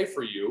work okay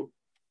for you?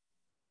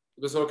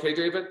 Was it okay,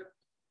 David?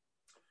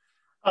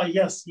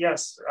 Yes. Yeah,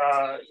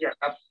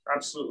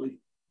 absolutely.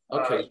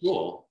 Okay,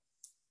 cool.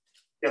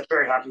 Yeah,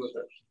 very happy with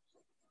it.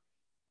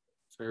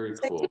 Very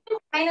so cool. you can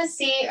kind of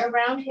see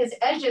around his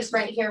edges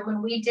right here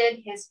when we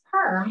did his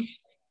perm.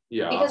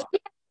 Yeah. Because we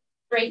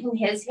straighten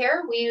his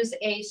hair, we use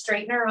a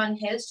straightener on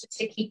his just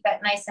to keep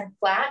that nice and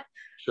flat.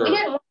 Sure. We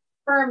didn't want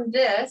to perm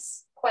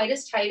this quite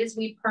as tight as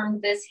we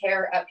permed this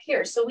hair up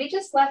here. So we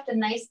just left a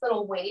nice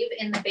little wave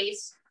in the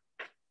base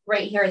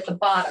right here at the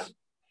bottom.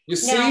 You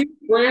see,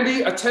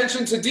 Brandie,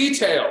 attention to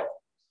detail.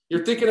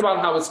 You're thinking about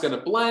how it's going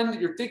to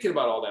blend. You're thinking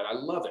about all that. I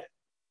love it.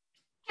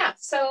 Yeah.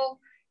 So,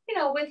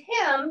 with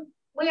him,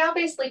 we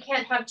obviously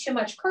can't have too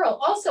much curl.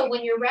 Also,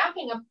 when you're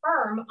wrapping a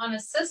perm on a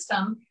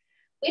system,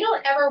 we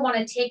don't ever want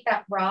to take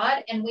that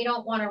rod and we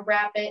don't want to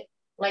wrap it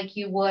like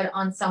you would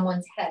on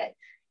someone's head.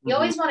 You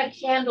always want to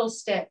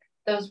candlestick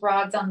those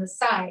rods on the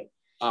side.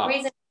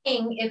 Reason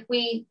being, if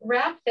we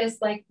wrap this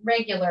like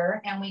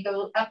regular and we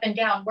go up and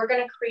down, we're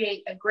going to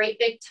create a great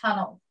big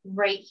tunnel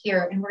right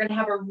here. And we're going to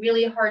have a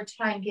really hard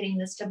time getting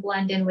this to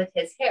blend in with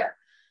his hair.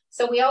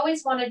 So we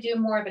always want to do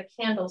more of a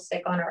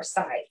candlestick on our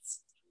sides.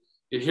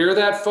 You hear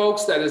that,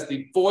 folks? That is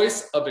the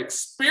voice of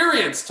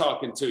experience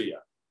talking to you.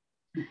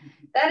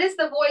 That is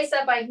the voice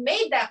of I've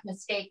made that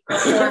mistake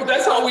before.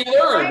 That's how we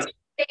learn.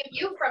 Save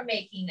you from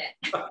making it.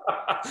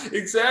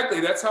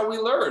 Exactly. That's how we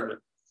learn.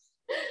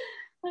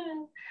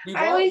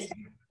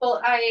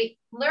 I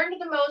learned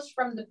the most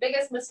from the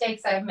biggest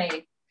mistakes I've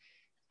made.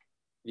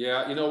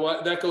 Yeah, you know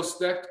what? That goes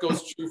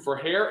true for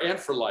hair and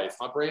for life,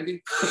 huh,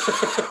 Brandie?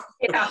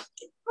 Yeah.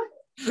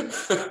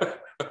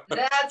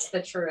 That's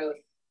the truth.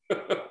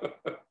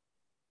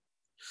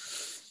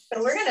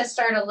 So we're going to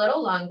start a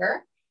little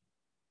longer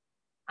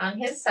on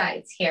his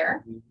sides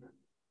here.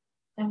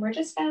 And we're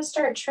just going to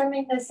start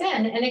trimming this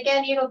in. And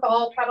again, you've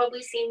all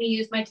probably seen me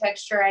use my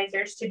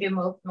texturizers to do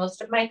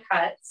most of my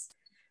cuts.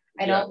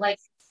 I don't like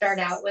to start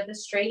out with a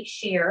straight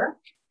shear.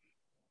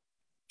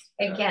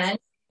 Again,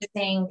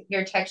 using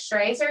your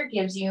texturizer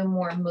gives you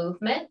more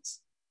movement.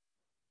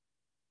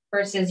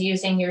 versus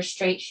using your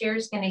straight shear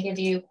is going to give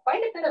you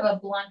quite a bit of a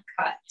blunt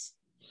cut.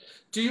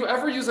 Do you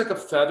ever use like a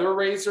feather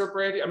razor,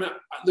 Brandie? I mean,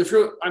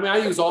 I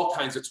use all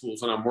kinds of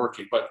tools when I'm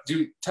working, but do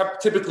you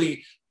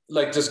typically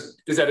like is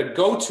that a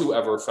go-to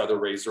ever feather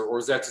razor, or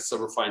is that just a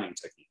refining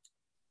technique?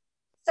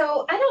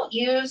 So I don't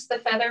use the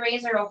feather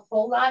razor a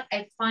whole lot.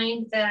 I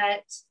find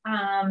that,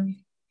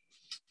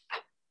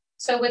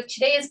 so with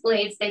today's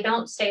blades, they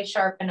don't stay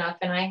sharp enough,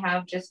 and I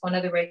have just one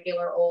of the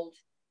regular old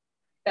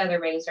feather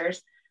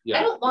razors. Yeah.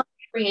 I don't want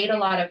to create a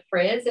lot of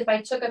frizz. If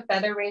I took a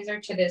feather razor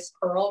to this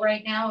curl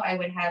right now, I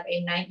would have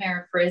a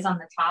nightmare of frizz on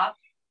the top.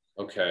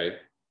 Okay.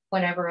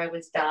 Whenever I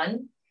was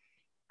done.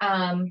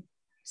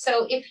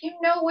 So if you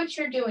know what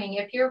you're doing,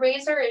 if your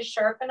razor is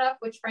sharp enough,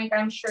 which Frank,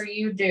 I'm sure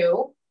you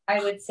do, I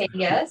would say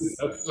yes.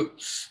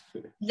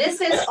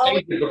 This is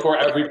always before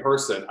every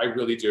person. I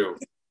really do.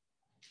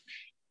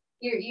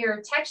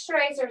 Your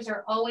texturizers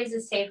are always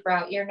a safe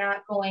route. You're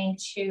not going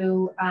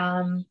to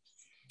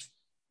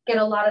get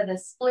a lot of the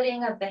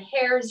splitting of the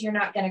hairs. You're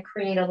not going to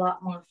create a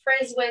lot more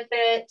frizz with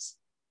it.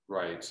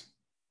 Right.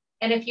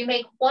 And if you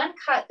make one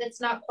cut that's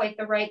not quite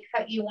the right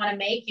cut you want to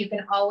make, you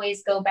can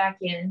always go back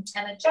in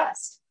and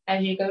adjust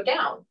as you go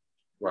down.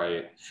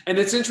 Right. And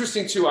it's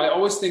interesting too. I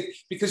always think,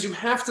 because you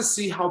have to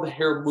see how the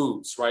hair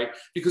moves, right?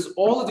 Because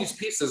all of these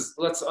pieces,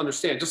 let's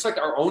understand, just like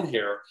our own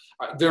hair,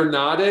 they're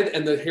knotted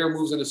and the hair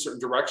moves in a certain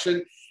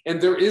direction. And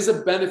there is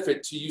a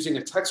benefit to using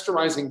a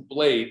texturizing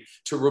blade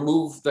to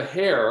remove the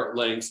hair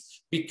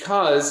lengths,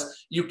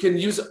 because you can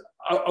use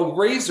a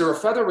razor, a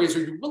feather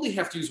razor, you really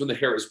have to use when the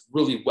hair is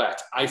really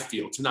wet, I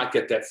feel, to not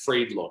get that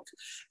frayed look.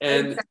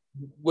 And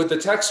with the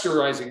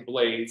texturizing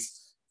blades,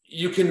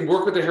 you can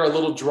work with the hair a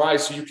little dry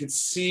so you can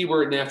see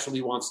where it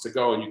naturally wants to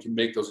go, and you can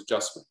make those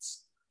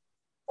adjustments.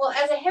 Well,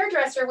 as a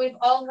hairdresser, we've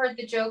all heard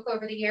the joke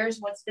over the years,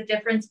 what's the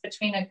difference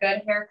between a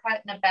good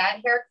haircut and a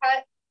bad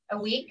haircut? A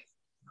week?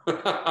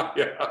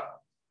 Yeah.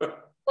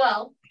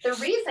 Well, the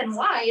reason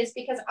why is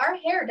because our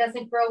hair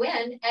doesn't grow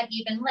in at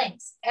even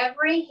lengths.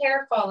 Every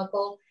hair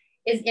follicle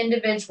is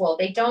individual.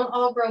 They don't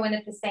all grow in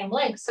at the same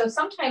length. So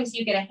sometimes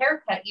you get a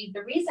haircut,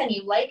 the reason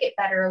you like it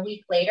better a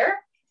week later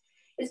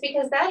is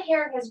because that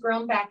hair has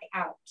grown back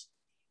out,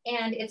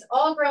 and it's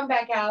all grown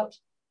back out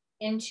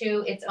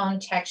into its own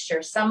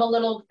texture, some a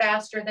little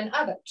faster than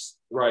others.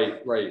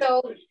 Right, right.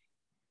 So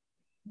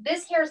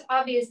this hair is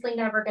obviously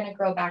never going to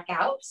grow back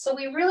out. So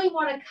we really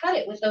want to cut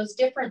it with those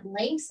different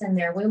lengths in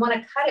there. We want to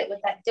cut it with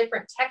that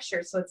different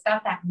texture, so it's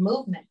got that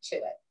movement to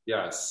it.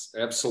 Yes,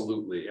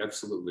 absolutely,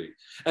 absolutely.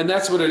 And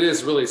that's what it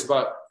is, really. It's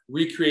about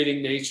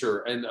recreating nature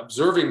and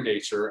observing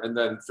nature and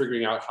then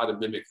figuring out how to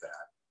mimic that.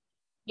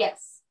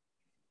 Yes.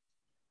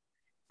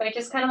 So I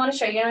just kind of want to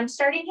show you, I'm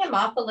starting him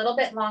off a little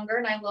bit longer,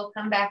 and I will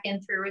come back in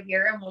through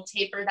here and we'll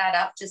taper that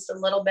up just a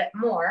little bit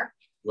more.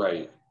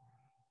 Right.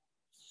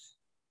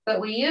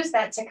 But we use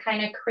that to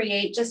kind of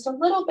create just a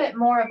little bit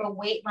more of a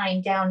weight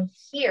line down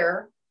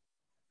here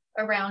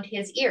around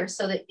his ear,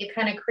 so that it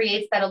kind of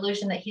creates that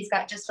illusion that he's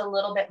got just a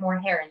little bit more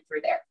hair in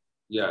through there.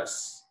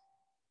 Yes.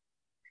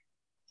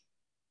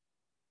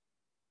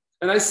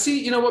 And I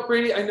see, you know what,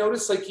 Brandie, I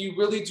noticed like you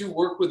really do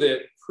work with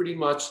it pretty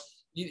much.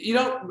 You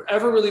don't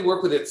ever really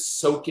work with it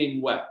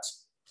soaking wet,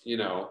 you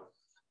know.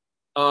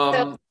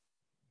 So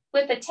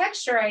with the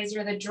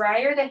texturizer, the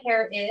drier the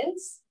hair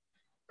is,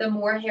 the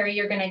more hair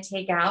you're going to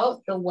take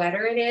out. The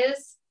wetter it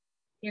is,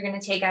 you're going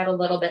to take out a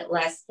little bit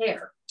less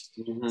hair.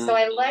 Mm-hmm. So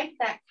I like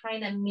that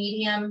kind of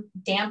medium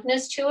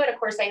dampness to it. Of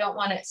course, I don't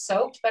want it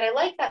soaked, but I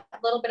like that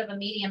little bit of a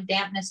medium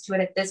dampness to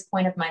it at this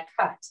point of my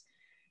cut.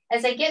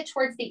 As I get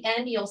towards the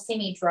end, you'll see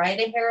me dry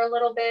the hair a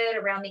little bit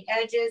around the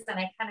edges, and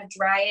I kind of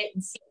dry it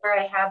and see where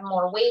I have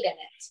more weight in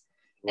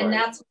it. Right. And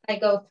that's when I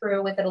go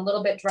through with it a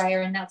little bit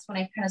drier, and that's when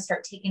I kind of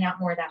start taking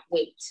out more of that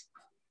weight.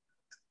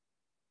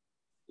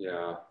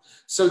 Yeah.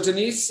 So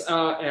Denise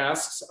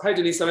asks, hi,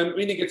 Denise, I'm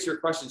meaning to get to your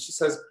question. She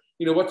says,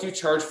 you know, what do you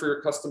charge for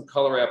your custom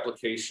color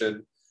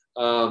application?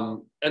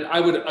 And I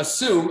would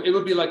assume it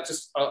would be like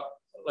just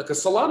like a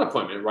salon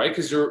appointment, right?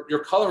 Because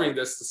you're coloring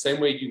this the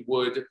same way you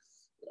would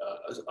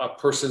a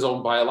person's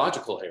own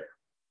biological hair.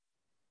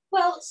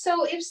 Well,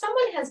 so if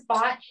someone has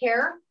bought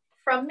hair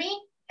from me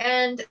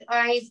and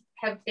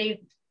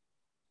they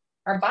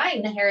are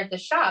buying the hair at the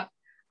shop,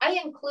 I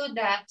include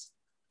that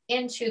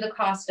into the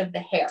cost of the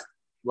hair.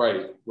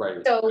 Right,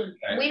 right. So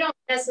okay. We don't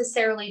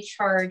necessarily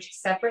charge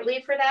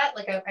separately for that.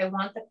 Like I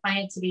want the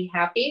client to be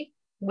happy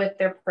with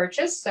their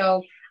purchase.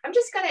 So I'm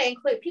just going to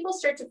include, people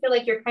start to feel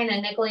like you're kind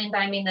of nickel and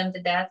diming them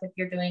to death if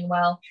you're doing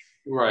well.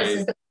 Right. This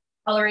is the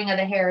coloring of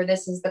the hair.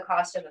 This is the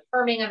cost of the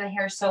perming of the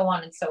hair, so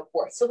on and so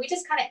forth. So we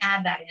just kind of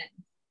add that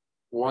in.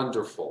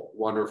 Wonderful,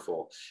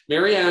 wonderful.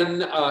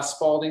 Marianne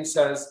Spalding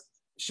says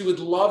she would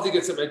love to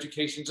get some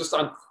education just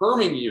on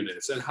perming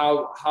units and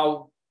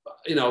how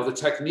you know, the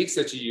techniques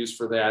that you use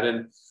for that.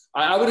 And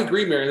I would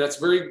agree, Marianne, that's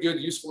very good,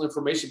 useful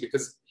information,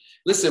 because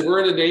listen,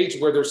 we're in an age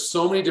where there's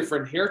so many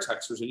different hair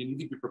textures and you need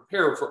to be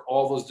prepared for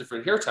all those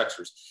different hair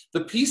textures.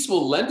 The piece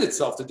will lend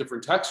itself to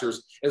different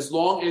textures as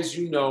long as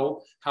you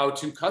know how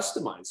to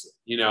customize it,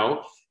 you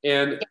know?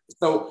 And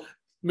so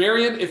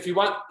Marion, if you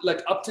want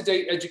like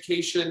up-to-date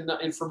education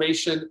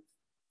information,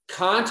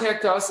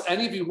 contact us.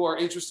 Any of you who are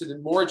interested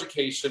in more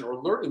education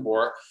or learning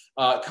more,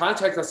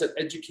 contact us at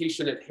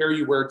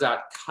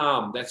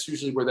education@hairuwear.com. That's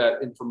usually where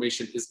that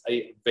information is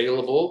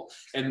available,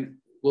 and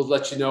we'll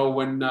let you know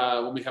when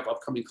we have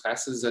upcoming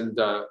classes and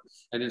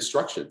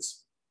instructions.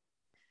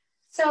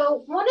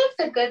 So one of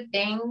the good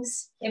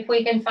things, if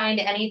we can find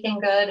anything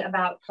good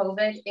about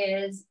COVID,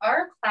 is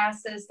our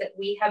classes that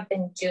we have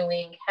been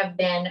doing have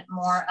been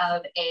more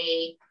of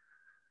a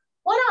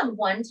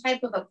one-on-one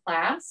type of a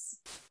class.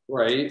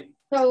 Right.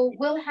 So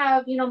we'll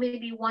have,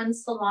 maybe one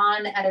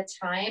salon at a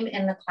time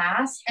in the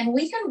class, and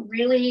we can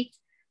really,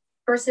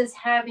 versus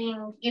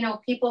having,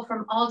 people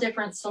from all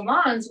different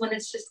salons, when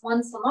it's just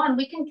one salon,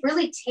 we can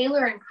really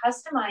tailor and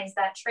customize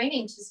that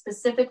training to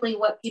specifically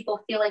what people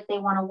feel like they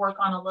want to work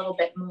on a little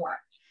bit more.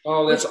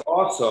 Oh, that's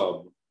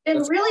awesome.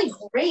 It's really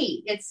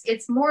great.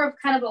 It's more of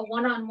kind of a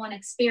one-on-one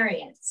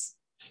experience.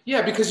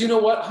 Yeah, because you know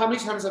what? How many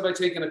times have I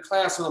taken a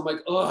class and I'm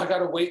like, oh, I got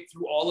to wait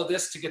through all of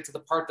this to get to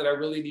the part that I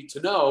really need to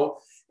know.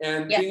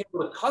 And being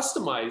able to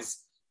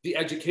customize the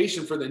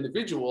education for the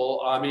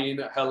individual, I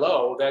mean,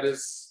 hello,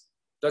 that's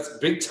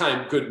big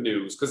time good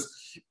news, because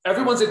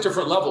everyone's at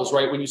different levels,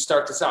 right? When you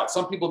start this out,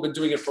 some people have been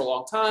doing it for a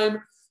long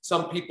time.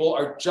 Some people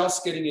are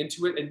just getting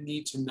into it and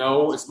need to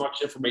know as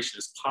much information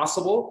as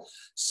possible.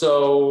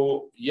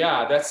 So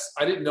yeah,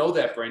 I didn't know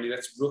that, Brandie.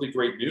 That's really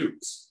great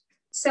news.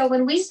 So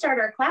when we start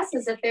our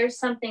classes, if there's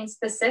something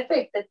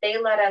specific that they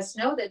let us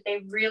know that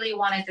they really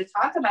wanted to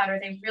talk about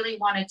or they really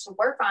wanted to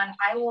work on,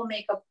 I will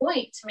make a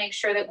point to make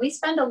sure that we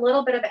spend a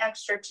little bit of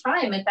extra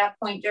time at that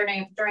point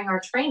during our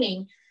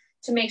training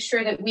to make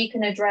sure that we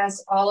can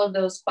address all of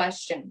those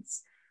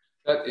questions.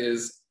 That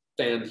is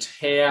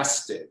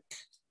fantastic.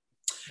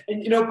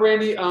 And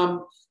Brandie,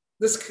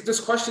 this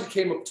question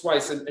came up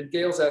twice, and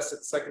Gail's asked it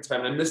the second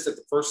time, and I missed it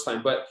the first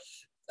time, but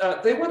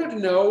they wanted to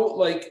know,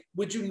 like,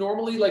 would you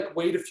normally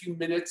wait a few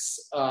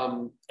minutes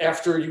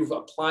after you've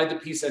applied the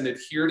piece and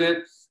adhered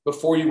it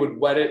before you would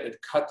wet it and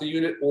cut the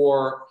unit,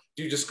 or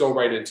do you just go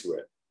right into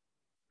it?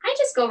 I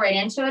just go right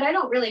into it. I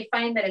don't really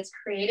find that it's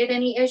created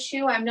any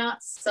issue. I'm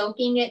not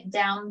soaking it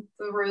down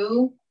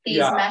through these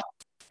meshes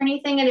or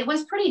anything, and it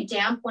was pretty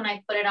damp when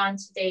I put it on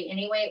today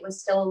anyway. It was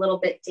still a little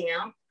bit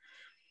damp.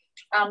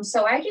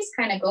 So I just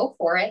kind of go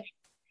for it.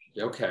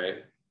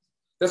 Okay.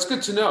 That's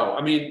good to know.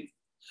 I mean,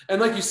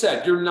 and like you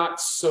said, you're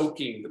not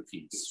soaking the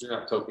piece. You're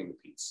not soaking the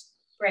piece.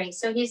 Right.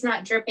 So he's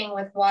not dripping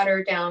with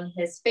water down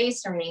his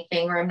face or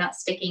anything, or I'm not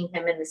sticking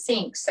him in the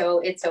sink. So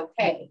it's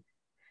okay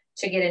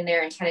to get in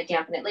there and kind of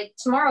dampen it. Like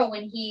tomorrow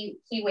when he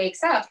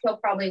wakes up, he'll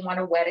probably want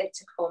to wet it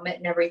to comb it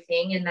and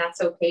everything. And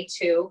that's okay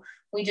too.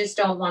 We just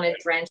don't want to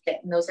drench it.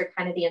 And those are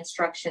kind of the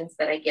instructions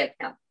that I give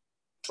him.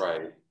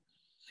 Right.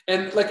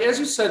 And like, as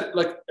you said,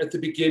 like at the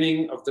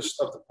beginning of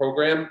the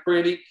program,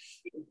 Brandie,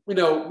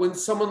 when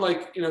someone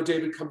like,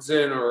 David comes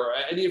in, or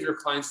any of your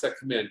clients that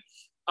come in,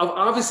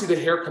 obviously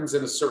the hair comes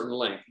in a certain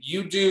length.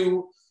 You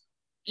do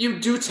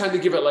tend to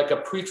give it like a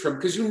pre-trim,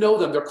 because them,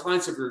 they're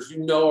clients of yours,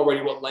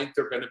 already what length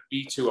they're going to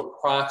be to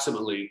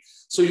approximately.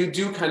 So you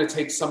do kind of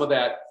take some of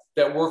that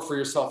work for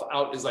yourself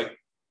out as like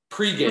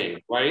pre-game,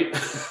 right?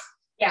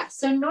 Yeah.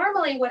 So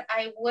normally what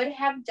I would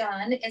have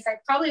done is I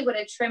probably would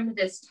have trimmed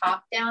this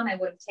top down. I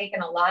would have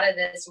taken a lot of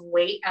this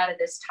weight out of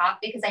this top,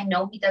 because I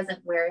know he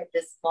doesn't wear it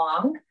this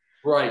long.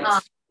 Right.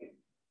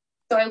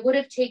 So I would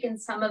have taken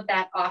some of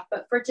that off,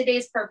 but for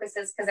today's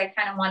purposes, because I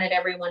kind of wanted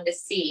everyone to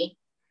see.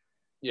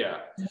 Yeah.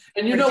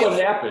 And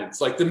what happens,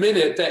 like the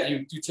minute that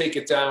you take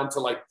it down to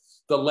like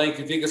the length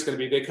you think it's going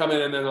to be, they come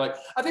in and they're like,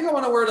 I think I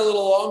want to wear it a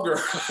little longer.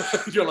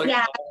 You're like,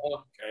 yeah.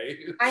 Oh,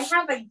 okay. I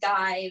have a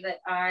guy that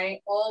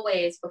I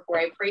always, before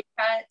I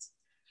pre-cut,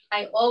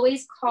 I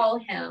always call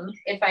him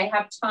if I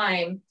have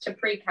time to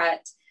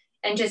pre-cut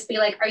and just be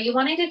like, are you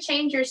wanting to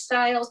change your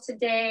style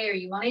today? Are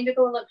you wanting to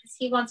go look? Because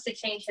he wants to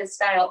change his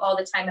style all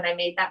the time. And I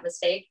made that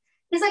mistake.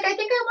 He's like, I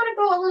think I want to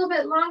go a little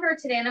bit longer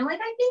today. And I'm like,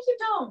 I think you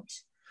don't.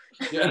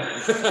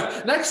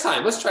 Yeah. Next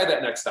time. Let's try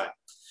that next time.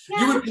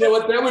 Yeah. You know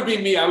what? That would be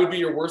me. I would be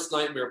your worst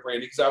nightmare,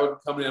 Brandie, because I would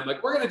come in. I'm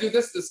like, we're going to do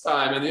this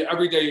time. And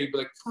every day you'd be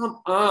like,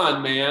 come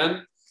on,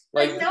 man.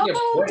 Like, no,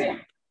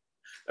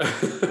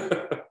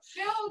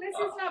 this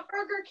is not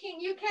Burger King.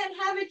 You can't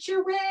have it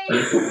your way.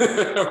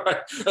 Right.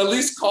 At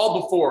least call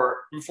before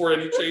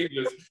any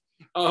changes.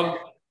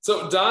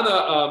 So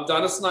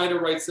Donna Snyder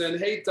writes in,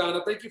 hey,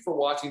 Donna, thank you for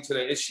watching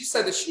today. And she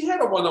said that she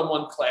had a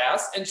one-on-one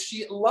class and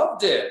she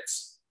loved it.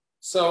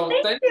 So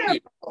thank you.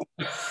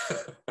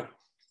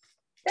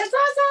 That's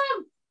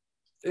awesome.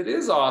 It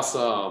is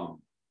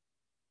awesome.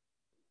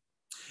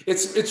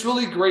 It's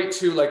really great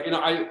too. Like,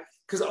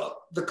 because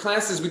the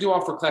classes, we do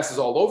offer classes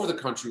all over the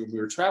country when we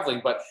were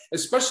traveling, but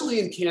especially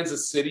in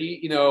Kansas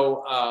City,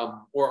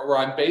 where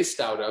I'm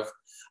based out of,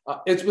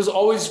 it was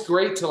always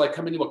great to like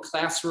come into a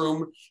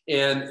classroom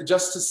and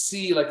just to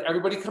see like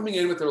everybody coming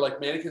in with their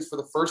like mannequins for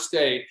the first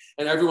day,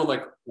 and everyone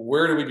like,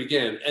 where do we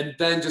begin? And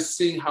then just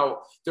seeing how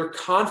their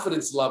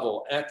confidence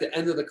level at the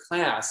end of the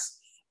class,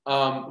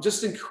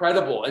 just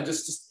incredible. And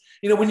just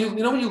when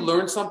you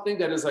learn something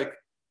that is like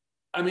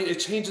I mean, it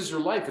changes your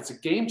life. It's a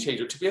game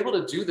changer. To be able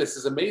to do this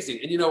is amazing.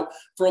 And, you know,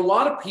 for a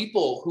lot of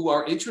people who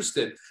are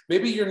interested,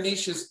 maybe your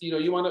niche is, you know,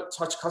 you want to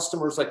touch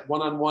customers like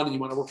one-on-one and you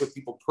want to work with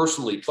people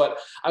personally. But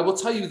I will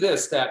tell you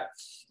this, that,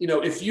 you know,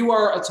 if you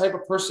are a type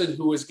of person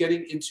who is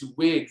getting into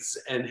wigs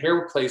and hair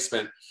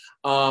replacement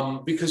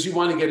because you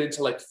want to get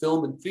into like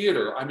film and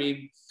theater, I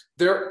mean,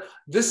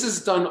 this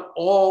is done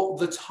all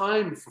the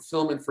time for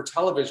film and for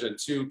television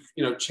to,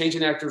 you know, change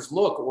an actor's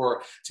look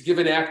or to give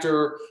an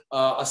actor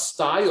a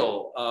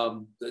style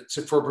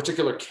for a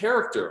particular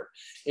character.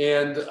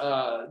 And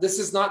this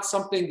is not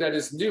something that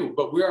is new,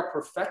 but we are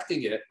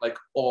perfecting it like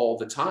all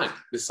the time.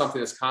 It's something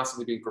that's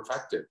constantly being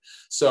perfected.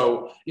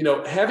 So, you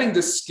know, having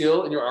this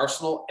skill in your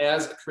arsenal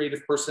as a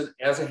creative person,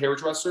 as a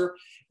hairdresser,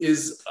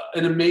 is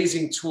an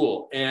amazing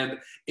tool, and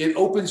it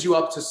opens you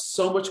up to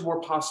so much more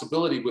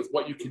possibility with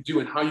what you can do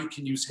and how you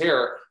can use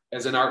hair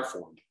as an art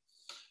form.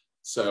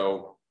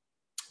 So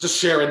just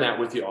sharing that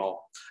with you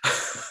all.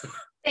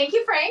 Thank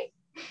you, Frank.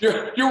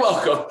 You're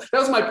welcome. That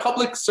was my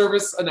public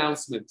service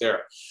announcement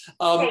there.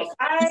 Okay,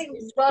 I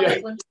love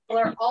it when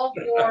people are all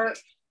for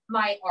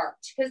my art,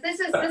 because this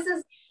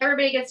is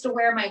everybody gets to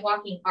wear my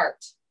walking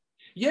art.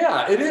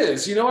 Yeah, it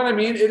is. You know what I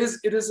mean? It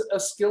is a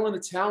skill and a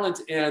talent,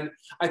 and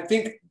I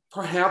think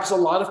perhaps a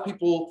lot of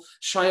people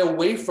shy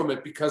away from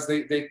it because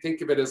they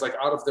think of it as like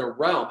out of their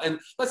realm. And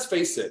let's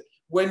face it,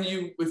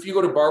 if you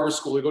go to barber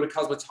school, you go to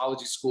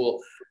cosmetology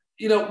school,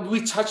 you know,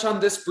 we touch on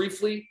this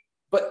briefly,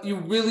 but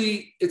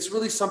it's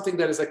really something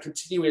that is a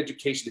continuing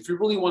education. If you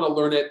really want to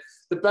learn it,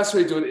 the best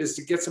way to do it is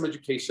to get some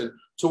education,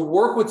 to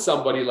work with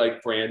somebody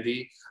like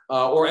Brandie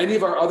or any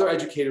of our other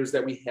educators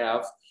that we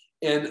have,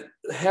 and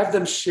have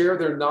them share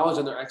their knowledge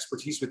and their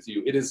expertise with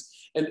you.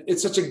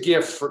 It's such a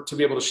gift to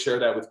be able to share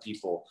that with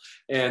people,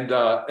 and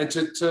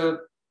to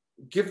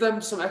give them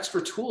some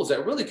extra tools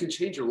that really can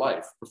change your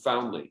life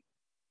profoundly.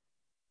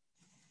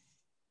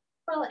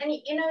 Well, and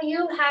you know,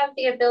 you have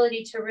the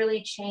ability to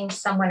really change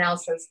someone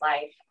else's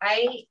life.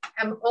 I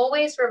am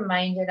always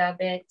reminded of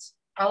it.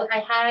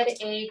 I had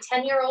a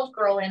 10-year-old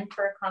girl in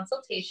for a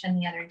consultation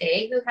the other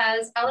day who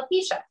has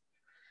alopecia.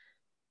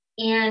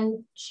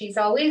 And she's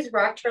always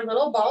rocked her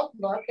little bald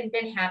look and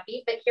been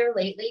happy. But here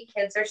lately,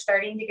 kids are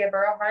starting to give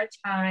her a hard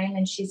time,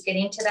 and she's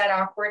getting to that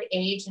awkward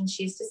age, and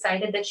she's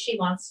decided that she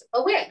wants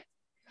a wig.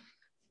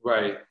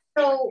 Right.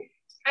 So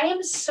I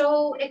am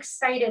so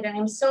excited, and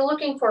I'm so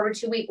looking forward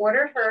to, we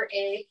ordered her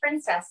a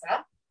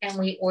princessa, and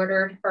we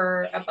ordered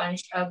her a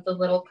bunch of the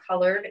little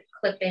colored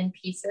clip-in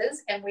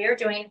pieces, and we are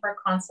doing her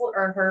consult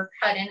or her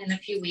cut-in a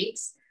few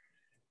weeks.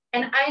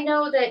 And I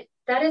know that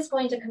that is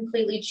going to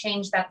completely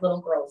change that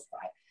little girl's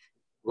life.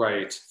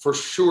 Right. For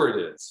sure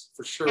it is.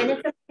 For sure. And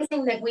it's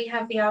amazing that we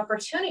have the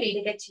opportunity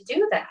to get to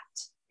do that.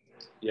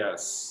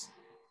 Yes.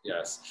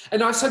 Yes.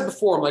 And I said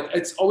before, I'm like,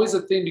 it's always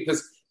a thing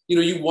because, you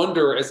know, you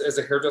wonder as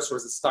a hairdresser,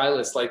 as a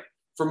stylist, like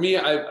for me,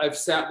 I've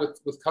sat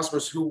with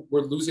customers who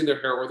were losing their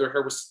hair or their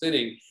hair was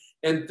thinning.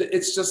 And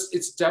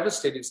it's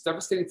devastating. It's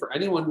devastating for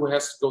anyone who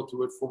has to go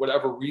through it for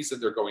whatever reason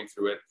they're going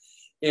through it.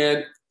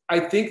 And I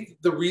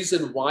think the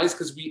reason why is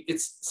because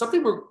it's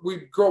something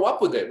we grow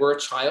up with it. We're a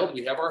child,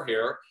 we have our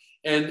hair,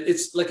 and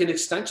it's like an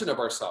extension of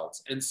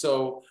ourselves. And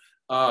so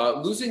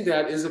losing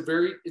that is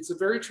it's a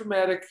very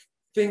traumatic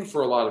thing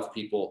for a lot of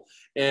people.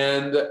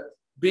 And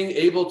being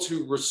able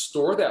to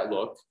restore that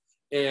look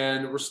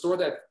and restore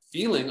that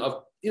feeling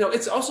of, you know,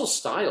 it's also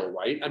style,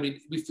 right? I mean,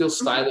 we feel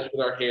stylish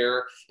with our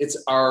hair. It's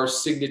our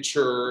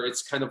signature.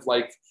 It's kind of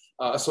like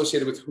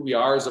associated with who we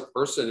are as a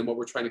person and what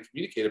we're trying to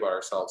communicate about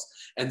ourselves.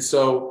 And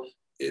so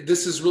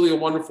this is really a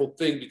wonderful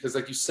thing because,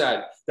 like you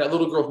said, that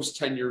little girl who's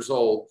 10 years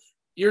old,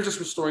 you're just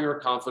restoring her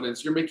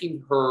confidence. You're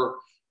making her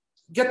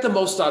get the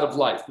most out of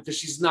life because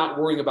she's not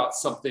worrying about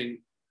something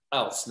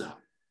else now.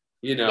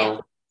 You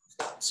know,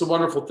 it's a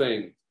wonderful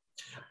thing.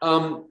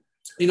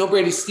 You know,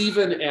 Brandie,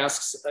 Steven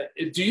asks,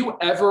 do you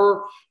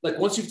ever, like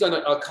once you've done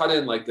a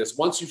cut-in like this,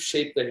 once you've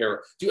shaped the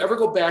hair, do you ever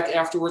go back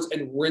afterwards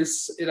and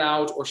rinse it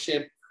out or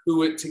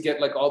shampoo it to get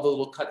like all the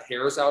little cut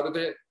hairs out of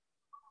it?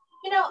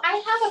 You know, I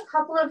have a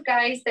couple of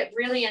guys that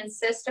really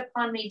insist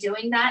upon me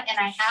doing that, and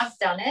I have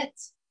done it.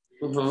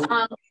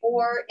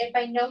 Or if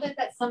I know that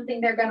that's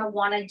something they're going to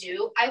want to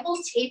do, I will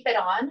tape it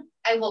on.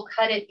 I will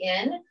cut it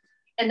in.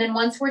 And then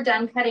once we're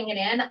done cutting it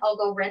in, I'll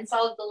go rinse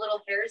all of the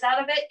little hairs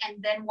out of it,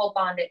 and then we'll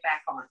bond it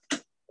back on.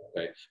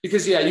 Okay.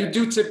 Because yeah, you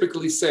do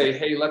typically say,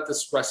 hey, let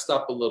this rest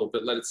up a little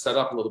bit, let it set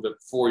up a little bit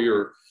before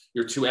you're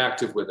too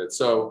active with it.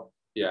 So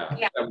yeah,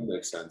 that would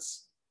make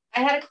sense. I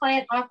had a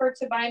client offer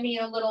to buy me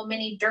a little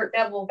mini Dirt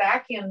Devil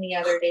vacuum the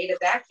other day to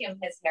vacuum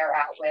his hair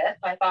out with.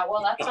 I thought,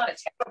 well, that's not a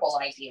terrible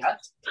idea.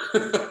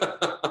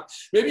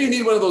 Maybe you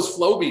need one of those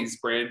Flobies,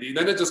 Brandie.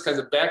 Then it just kind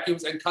of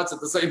vacuums and cuts at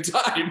the same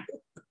time.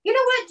 You know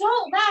what?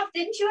 Don't laugh.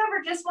 Didn't you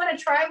ever just want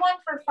to try one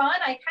for fun?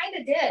 I kind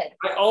of did.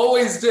 I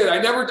always did. I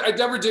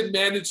never did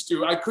manage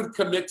to. I couldn't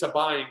commit to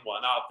buying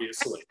one,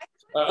 obviously.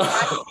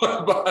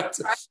 But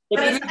it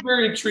is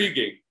very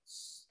intriguing.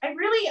 I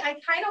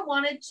kind of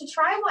wanted to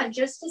try one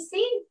just to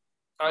see.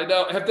 I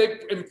know. Have they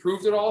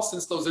improved at all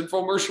since those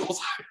infomercials?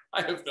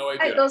 I have no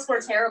idea. Those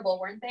were terrible,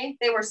 weren't they?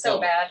 They were so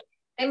bad.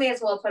 I may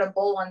as well put a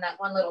bowl on that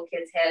one little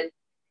kid's head.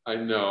 I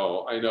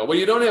know. Well,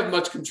 you don't have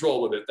much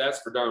control with it. That's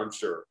for darn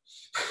sure.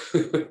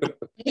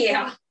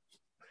 Yeah.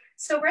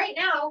 So right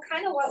now,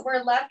 kind of what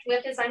we're left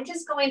with is I'm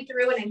just going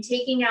through and I'm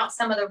taking out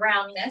some of the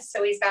roundness.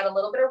 So he's got a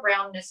little bit of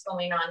roundness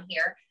going on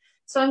here.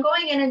 So I'm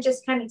going in and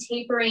just kind of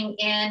tapering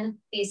in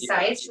these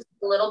sides just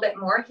a little bit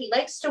more. He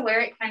likes to wear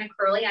it kind of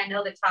curly. I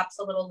know the top's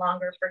a little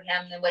longer for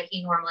him than what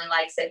he normally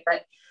likes it,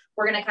 but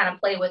we're going to kind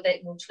of play with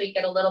it and tweak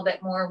it a little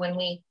bit more when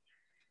we,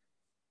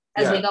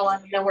 as we go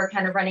on. You know, we're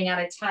kind of running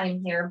out of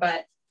time here,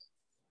 but.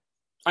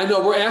 I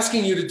know we're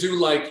asking you to do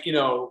like, you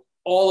know,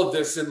 all of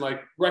this in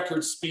like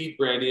record speed,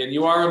 Brandie, and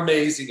you are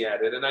amazing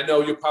at it. And I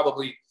know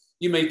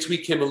you may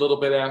tweak him a little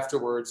bit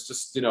afterwards,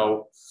 just, you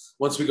know,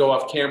 once we go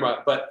off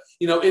camera, but,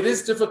 you know, it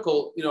is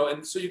difficult, you know,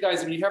 and so you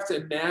guys, I mean, you have to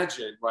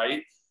imagine,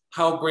 right,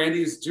 how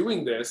Brandie is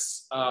doing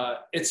this.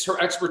 It's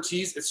her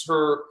expertise. It's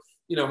her,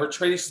 you know, her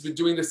training. She's been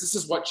doing this. This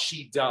is what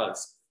she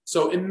does.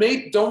 So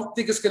don't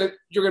think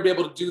you're going to be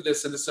able to do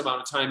this in this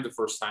amount of time the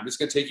first time. It's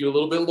going to take you a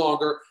little bit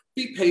longer.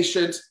 Be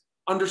patient,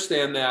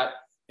 understand that.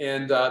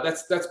 And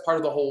that's part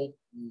of the whole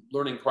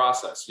learning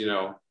process, you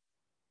know.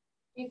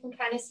 You can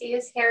kind of see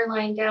his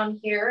hairline down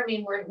here. I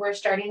mean, we're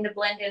starting to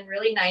blend in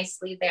really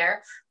nicely there.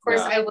 Of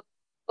course, I will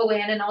go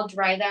in and I'll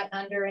dry that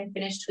under and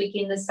finish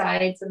tweaking the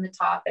sides and the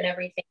top and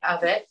everything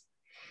of it.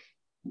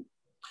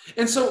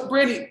 And so,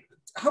 Brandie,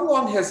 how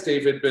long has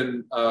David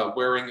been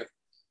wearing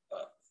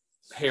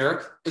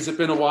hair? Has it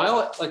been a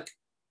while?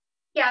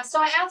 Yeah,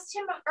 so I asked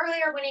him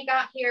earlier when he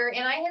got here,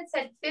 and I had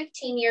said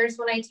 15 years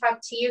when I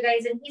talked to you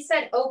guys, and he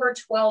said over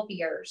 12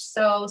 years.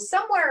 So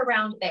somewhere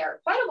around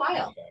there, quite a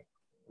while.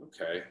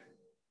 Okay.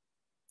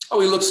 Oh,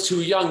 he looks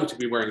too young to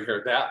be wearing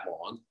hair that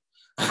long.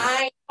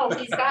 I know,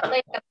 he's got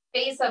like the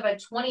face of a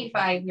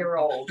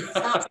 25-year-old.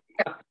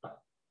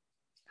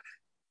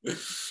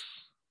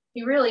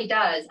 He really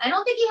does. I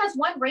don't think he has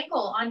one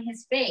wrinkle on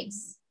his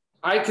face.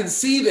 I can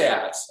see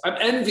that. I'm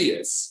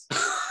envious.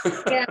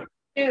 Yeah,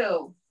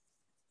 too.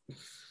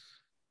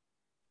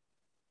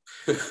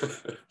 So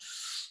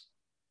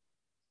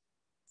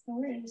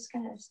we're just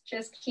going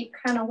to keep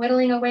kind of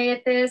whittling away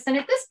at this. And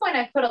at this point,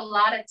 I put a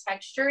lot of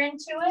texture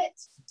into it.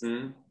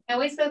 Mm-hmm. I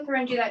always go through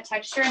and do that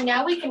texture. And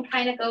now we can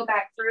kind of go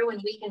back through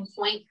and we can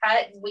point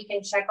cut and we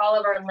can check all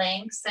of our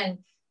lengths and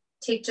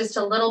take just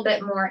a little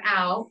bit more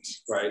out.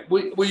 Right.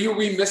 Will you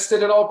remist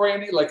it at all,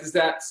 Brandie? Like, is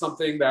that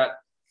something that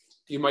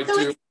you might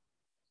do?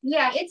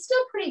 Yeah, it's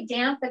still pretty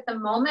damp at the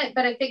moment,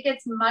 but if it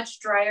gets much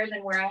drier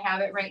than where I have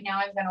it right now,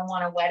 I'm going to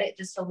want to wet it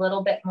just a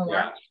little bit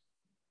more.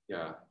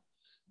 Yeah.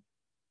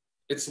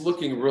 It's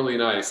looking really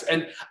nice.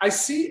 And I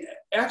see,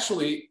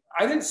 actually,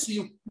 I didn't see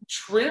you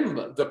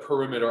trim the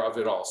perimeter of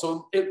it all.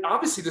 So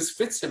obviously this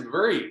fits him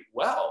very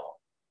well.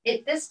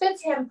 This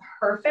fits him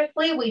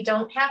perfectly. We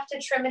don't have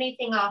to trim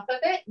anything off of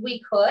it.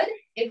 We could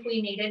if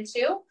we needed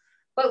to,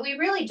 but we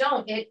really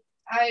don't. It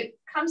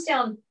comes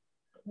down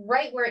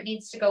right where it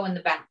needs to go in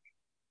the back.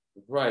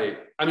 Right.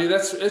 I mean,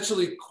 that's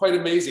actually quite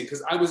amazing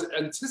because I was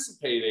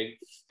anticipating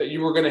that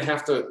you were going to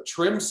have to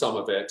trim some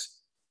of it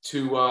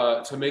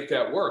to make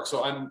that work.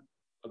 So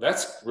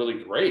that's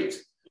really great.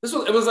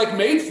 It was like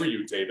made for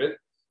you, David.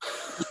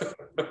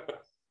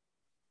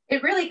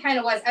 It really kind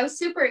of was. I was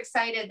super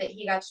excited that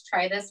he got to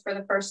try this for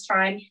the first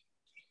time.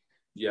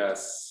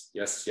 Yes.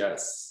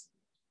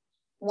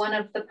 One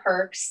of the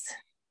perks.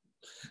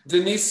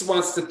 Denise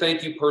wants to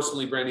thank you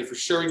personally, Brandie, for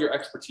sharing your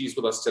expertise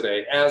with us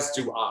today, as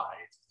do I.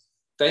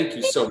 Thank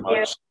you so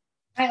much.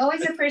 I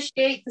always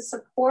appreciate the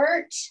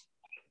support.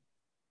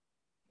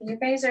 You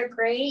guys are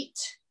great.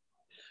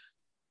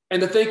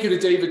 And a thank you to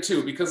David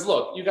too, because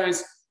look, you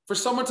guys, for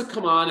someone to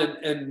come on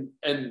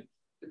and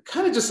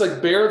kind of just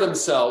like bare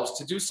themselves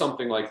to do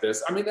something like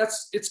this, I mean,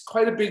 it's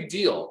quite a big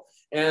deal.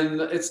 And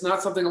it's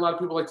not something a lot of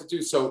people like to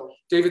do. So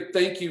David,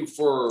 thank you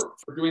for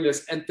doing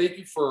this. And thank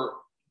you for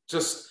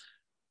just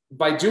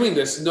by doing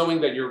this, knowing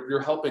that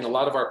you're helping a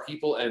lot of our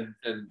people. And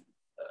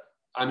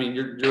I mean,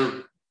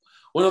 you're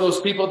one of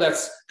those people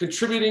that's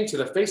contributing to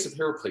the face of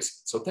hair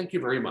replacement. So thank you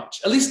very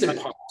much, at least in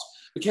part.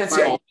 We can't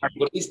see all, but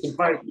at least in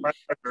part. My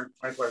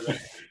pleasure.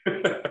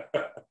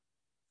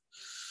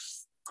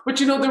 But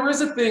you know, there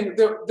is a thing,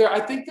 I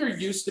think there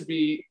used to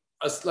be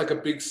like a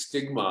big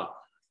stigma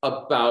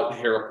about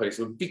hair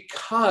replacement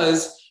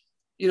because,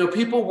 you know,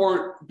 people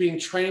weren't being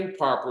trained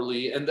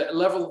properly and the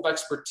level of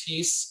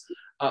expertise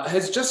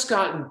has just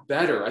gotten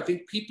better. I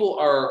think people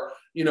are,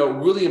 you know,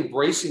 really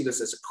embracing this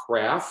as a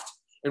craft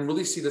and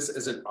really see this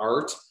as an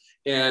art.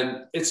 And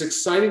it's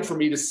exciting for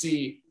me to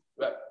see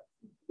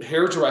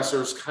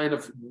hairdressers kind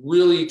of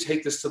really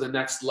take this to the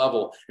next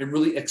level and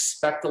really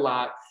expect a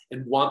lot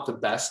and want the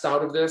best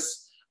out of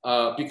this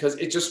because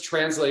it just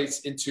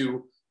translates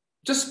into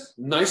just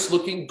nice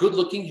looking, good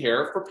looking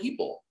hair for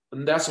people.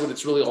 And that's what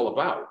it's really all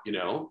about, you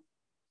know?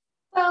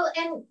 Well,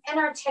 and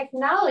our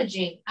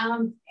technology,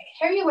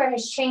 HairUWear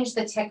has changed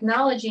the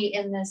technology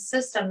in this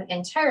system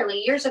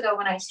entirely. Years ago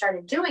when I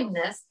started doing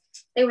this,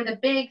 they were the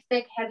big,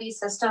 thick, heavy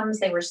systems.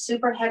 They were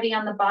super heavy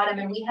on the bottom,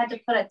 and we had to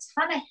put a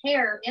ton of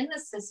hair in the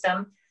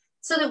system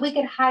so that we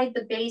could hide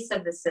the base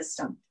of the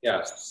system.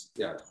 Yes,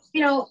 yes.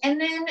 You know,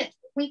 and then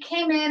we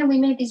came in and we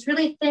made these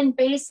really thin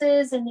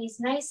bases and these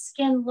nice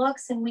skin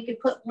looks, and we could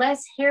put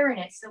less hair in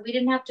it. So we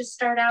didn't have to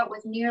start out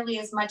with nearly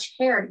as much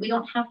hair. We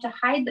don't have to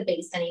hide the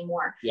base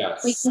anymore.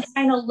 Yes. We can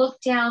kind of look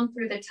down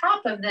through the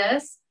top of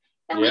this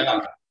and we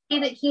can see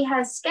that he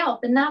has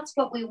scalp, and that's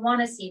what we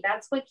want to see.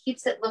 That's what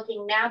keeps it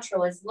looking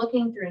natural, is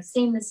looking through,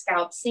 seeing the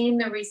scalp, seeing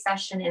the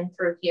recession in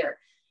through here.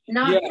 And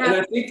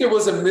I think there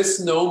was a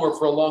misnomer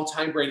for a long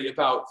time, Brandie,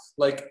 about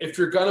like, if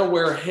you're gonna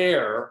wear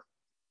hair,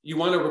 you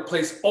want to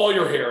replace all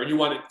your hair and you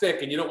want it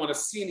thick and you don't want to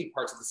see any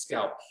parts of the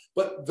scalp.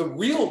 But the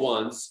real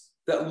ones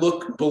that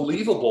look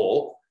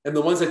believable and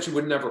the ones that you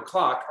would never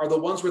clock are the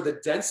ones where the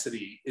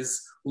density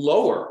is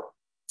lower.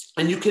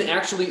 And you can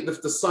actually,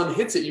 if the sun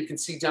hits it, you can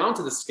see down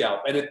to the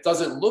scalp, and it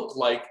doesn't look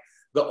like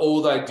the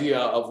old idea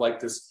of like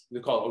this,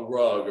 they call it a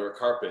rug or a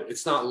carpet.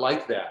 It's not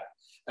like that.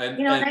 And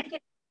you know,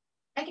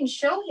 I can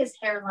show his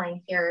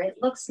hairline here. It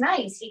looks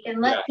nice. He can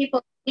let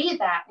people see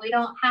that. We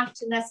don't have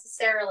to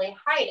necessarily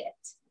hide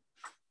it.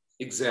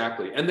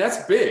 Exactly. And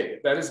that's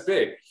big. That is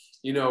big.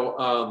 You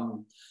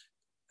know,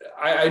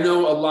 I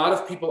know a lot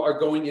of people are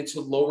going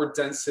into lower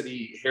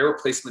density hair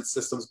replacement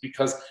systems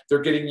because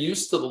they're getting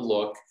used to the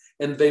look,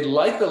 and they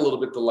like a little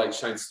bit the light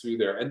shines through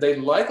there, and they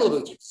like a little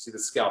bit you can see the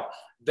scalp.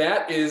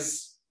 That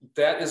is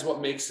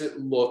what makes it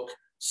look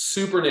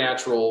super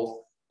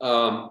natural.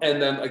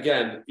 And then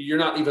again, you're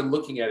not even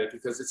looking at it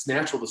because it's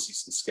natural to see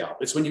some scalp.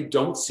 It's when you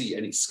don't see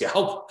any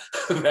scalp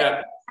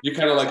that you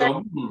kind of like,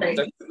 oh,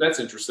 that's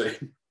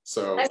interesting.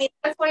 So I mean,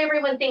 that's why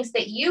everyone thinks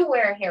that you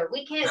wear hair.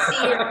 We can't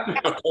see your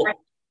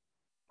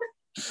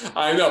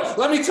I know.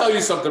 Let me tell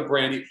you something,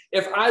 Brandie.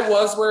 If I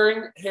was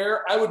wearing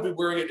hair, I would be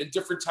wearing it in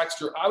different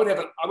texture. I would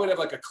have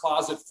like a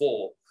closet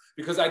full,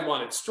 because I'd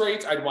want it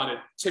straight, I'd want it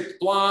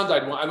tipped blonde,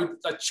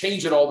 I'd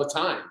change it all the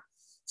time.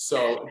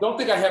 So don't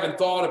think I haven't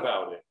thought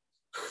about it.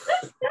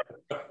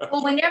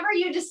 Well, whenever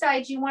you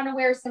decide you want to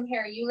wear some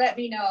hair, you let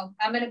me know.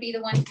 I'm going to be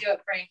the one to do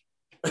it, Frank.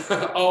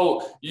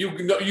 Oh, you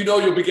know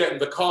you'll be getting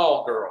the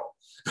call, girl.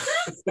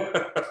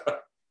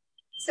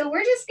 So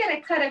we're just going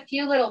to cut a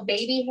few little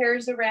baby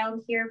hairs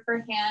around here for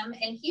him.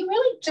 And he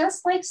really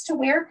just likes to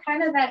wear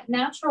kind of that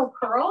natural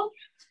curl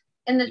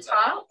in the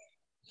top.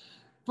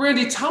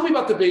 Brandie, tell me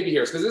about the baby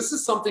hairs, because this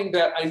is something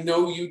that I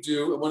know you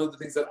do, and one of the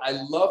things that I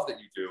love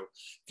that you do.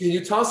 Can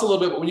you tell us a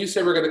little bit, when you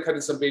say we're going to cut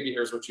in some baby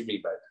hairs, what you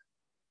mean by that?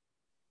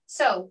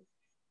 So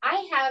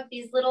I have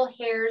these little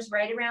hairs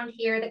right around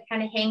here that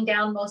kind of hang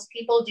down. Most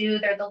people do.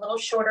 They're the little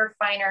shorter,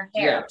 finer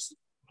hairs.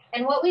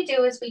 And what we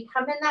do is we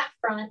come in that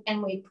front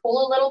and we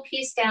pull a little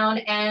piece down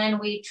and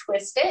we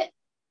twist it,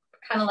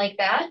 kind of like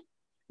that.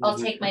 I'll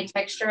take my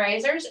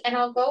texturizers and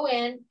I'll go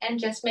in and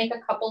just make a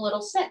couple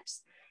little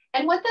snips.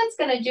 And what that's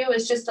going to do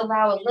is just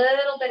allow a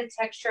little bit of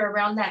texture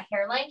around that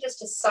hairline, just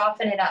to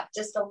soften it up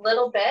just a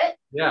little bit.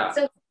 Yeah.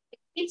 So it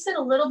keeps it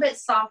a little bit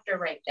softer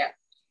right there.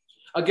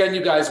 Again,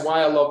 you guys, why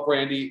I love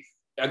Brandie,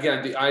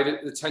 again, the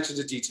attention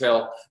to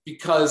detail,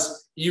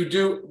 because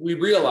we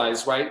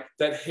realize, right,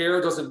 that hair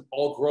doesn't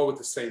all grow at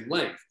the same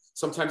length.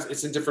 Sometimes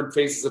it's in different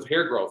phases of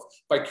hair growth.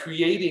 By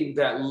creating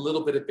that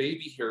little bit of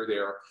baby hair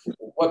there,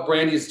 what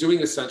Brandie is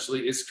doing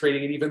essentially is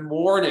creating an even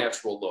more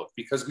natural look,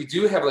 because we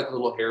do have like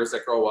little hairs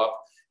that grow up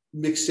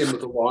mixed in with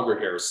the longer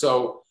hair.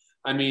 So,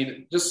 I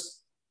mean,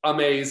 just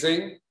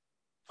amazing,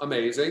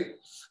 amazing.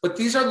 But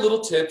these are little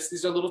tips,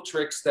 these are little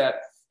tricks that,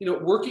 you know,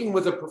 working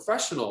with a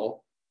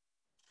professional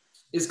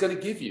is going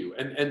to give you,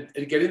 and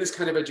getting this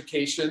kind of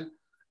education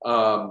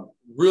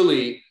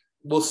really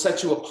will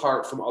set you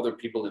apart from other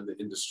people in the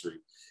industry.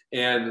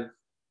 And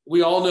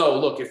we all know,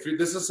 look, if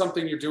this is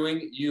something you're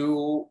doing,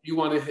 you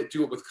want to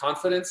do it with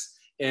confidence,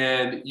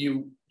 and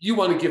you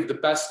want to give the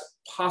best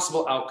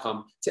possible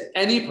outcome to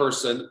any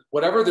person,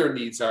 whatever their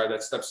needs are,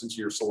 that steps into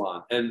your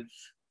salon. And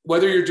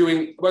whether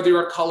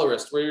you're a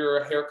colorist, whether you're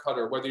a hair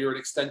cutter, whether you're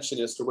an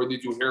extensionist, or whether you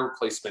do hair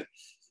replacement,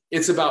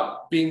 it's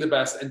about being the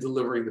best and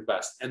delivering the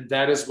best. And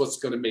that is what's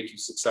going to make you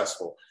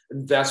successful.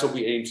 And that's what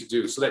we aim to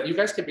do, so that you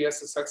guys can be as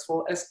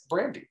successful as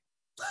Brandie.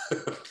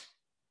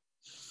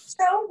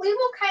 So we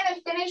will kind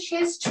of finish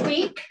his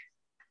tweak,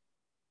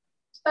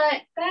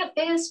 but that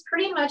is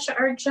pretty much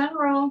our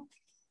general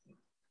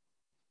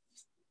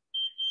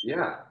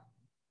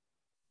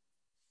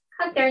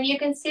cut there. And you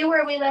can see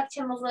where we left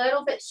him a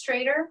little bit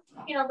straighter,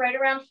 you know, right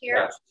around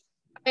here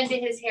into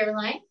his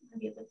hairline.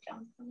 Have you looked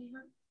down for me,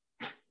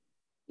 huh?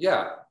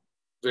 Yeah.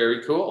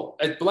 Very cool.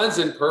 It blends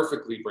in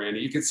perfectly,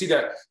 Brandie. You can see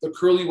that the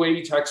curly,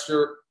 wavy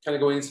texture kind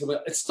of going into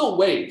it. It's still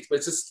waved, but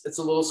it's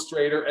a little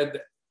straighter, and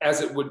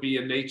as it would be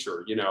in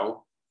nature, you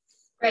know.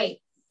 Right.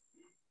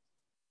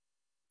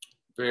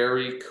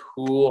 Very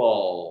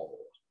cool.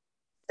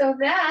 So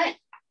that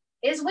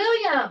is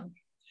William.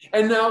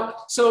 And now,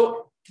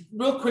 so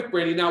real quick,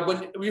 Brandie. Now,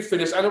 when we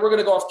finish, I know we're going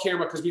to go off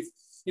camera because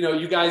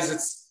you guys,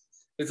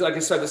 it's like I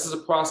said, this is a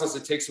process.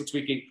 It takes some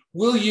tweaking.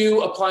 Will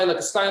you apply like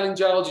a styling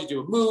gel? Do you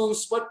do a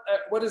mousse?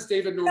 What does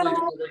David normally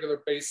do on a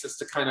regular basis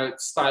to kind of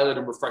style it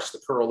and refresh the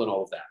curl and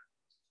all of that?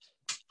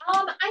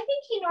 I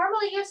think he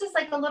normally uses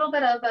like a little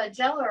bit of a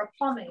gel or a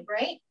pomade,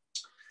 right?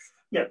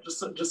 Yeah,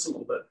 just a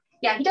little bit.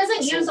 Yeah, he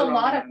doesn't use a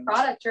lot of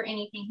product or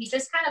anything. He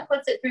just kind of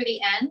puts it through the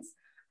ends.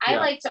 I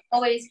like to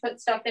always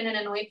put stuff in and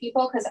annoy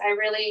people because I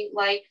really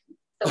like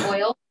the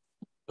oil.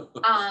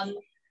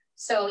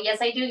 So yes,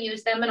 I do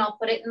use them, and I'll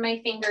put it in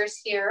my fingers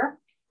here.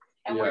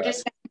 And we're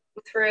just going to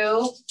go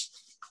through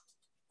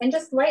and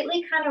just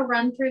lightly kind of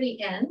run through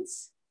the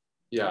ends.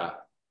 Yeah.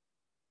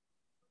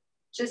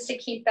 Just to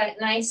keep that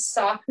nice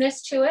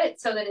softness to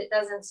it so that it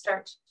doesn't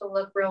start to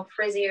look real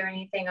frizzy or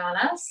anything on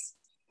us.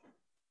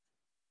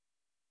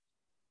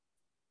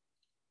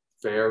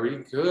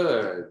 Very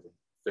good.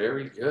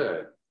 Very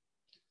good.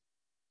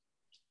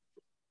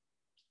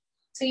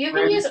 So you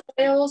can use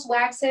oils,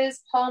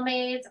 waxes,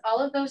 pomades, all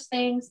of those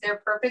things.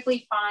 They're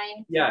perfectly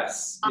fine.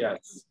 Yes,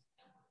 yes.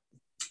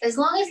 As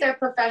long as they're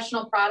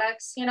professional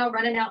products, you know,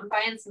 running out and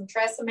buying some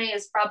Tresemme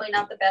is probably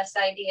not the best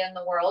idea in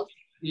the world.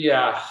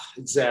 Yeah,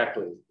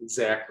 exactly,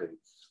 exactly.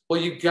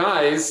 Well, you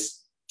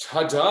guys,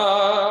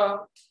 ta-da!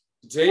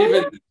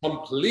 David is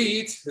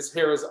complete. His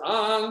hair is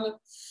on.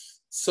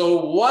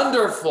 So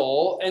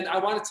wonderful. And I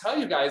want to tell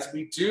you guys,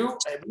 we do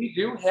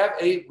have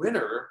a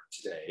winner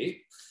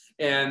today.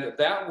 And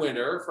that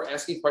winner for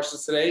asking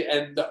questions today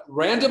and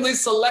randomly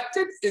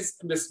selected is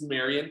Miss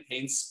Marion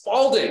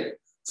Payne-Spalding.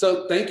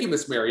 So thank you,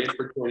 Miss Marion,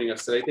 for joining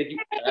us today. Thank you,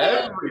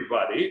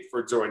 everybody,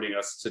 for joining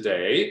us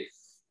today.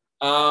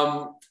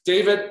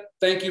 David,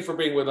 thank you for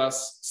being with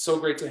us. So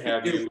great to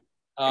have you.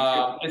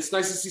 It's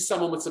nice to see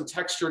someone with some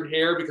textured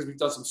hair because we've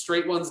done some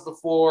straight ones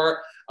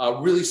before,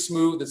 really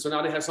smooth. And so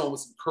now to have someone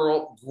with some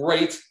curl,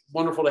 great,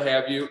 wonderful to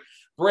have you.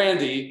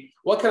 Brandie,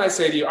 what can I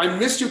say to you? I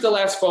missed you at the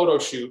last photo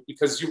shoot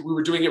because we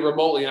were doing it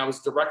remotely and I was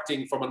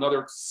directing from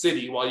another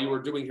city while you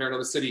were doing hair in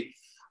another city.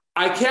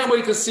 I can't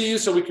wait to see you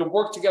so we can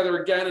work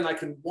together again and I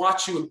can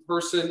watch you in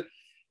person.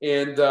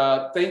 And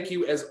thank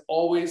you as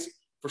always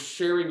for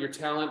sharing your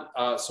talent.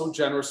 So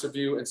generous of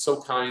you and so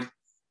kind.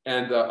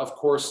 And of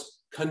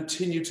course,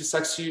 continue to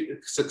success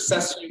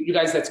you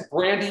guys. That's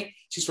Brandie.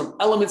 She's from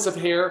Elements of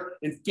Hair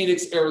in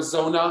Phoenix,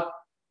 Arizona.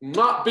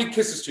 Big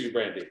kisses to you,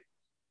 Brandie.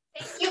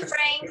 Thank you,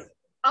 Frank.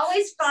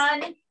 Always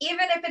fun.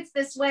 Even if it's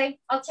this way,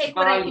 I'll take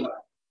what I can.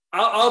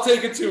 I'll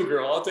take it too,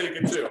 girl. I'll take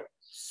it too.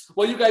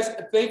 Well, you guys,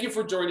 thank you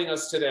for joining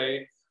us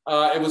today.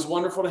 It was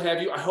wonderful to have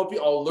you. I hope you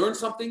all learned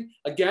something.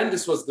 Again,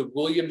 this was the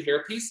William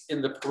hairpiece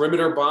in the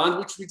perimeter bond,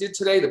 which we did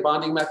today, the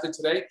bonding method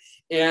today.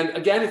 And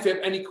again, if you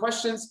have any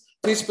questions,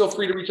 please feel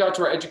free to reach out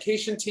to our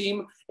education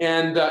team.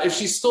 And if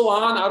she's still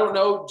on, I don't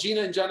know,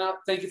 Gina and Jenna,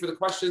 thank you for the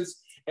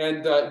questions.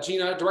 And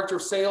Gina, Director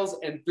of Sales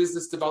and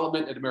Business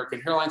Development at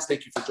American Hairlines,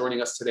 thank you for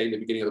joining us today in the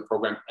beginning of the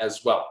program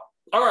as well.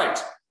 All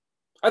right.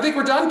 I think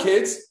we're done,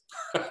 kids.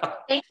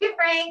 Thank you,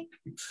 Frank.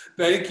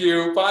 Thank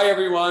you. Bye,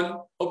 everyone.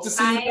 Hope to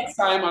see you next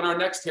time on our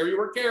next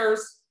HairUWear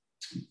Cares.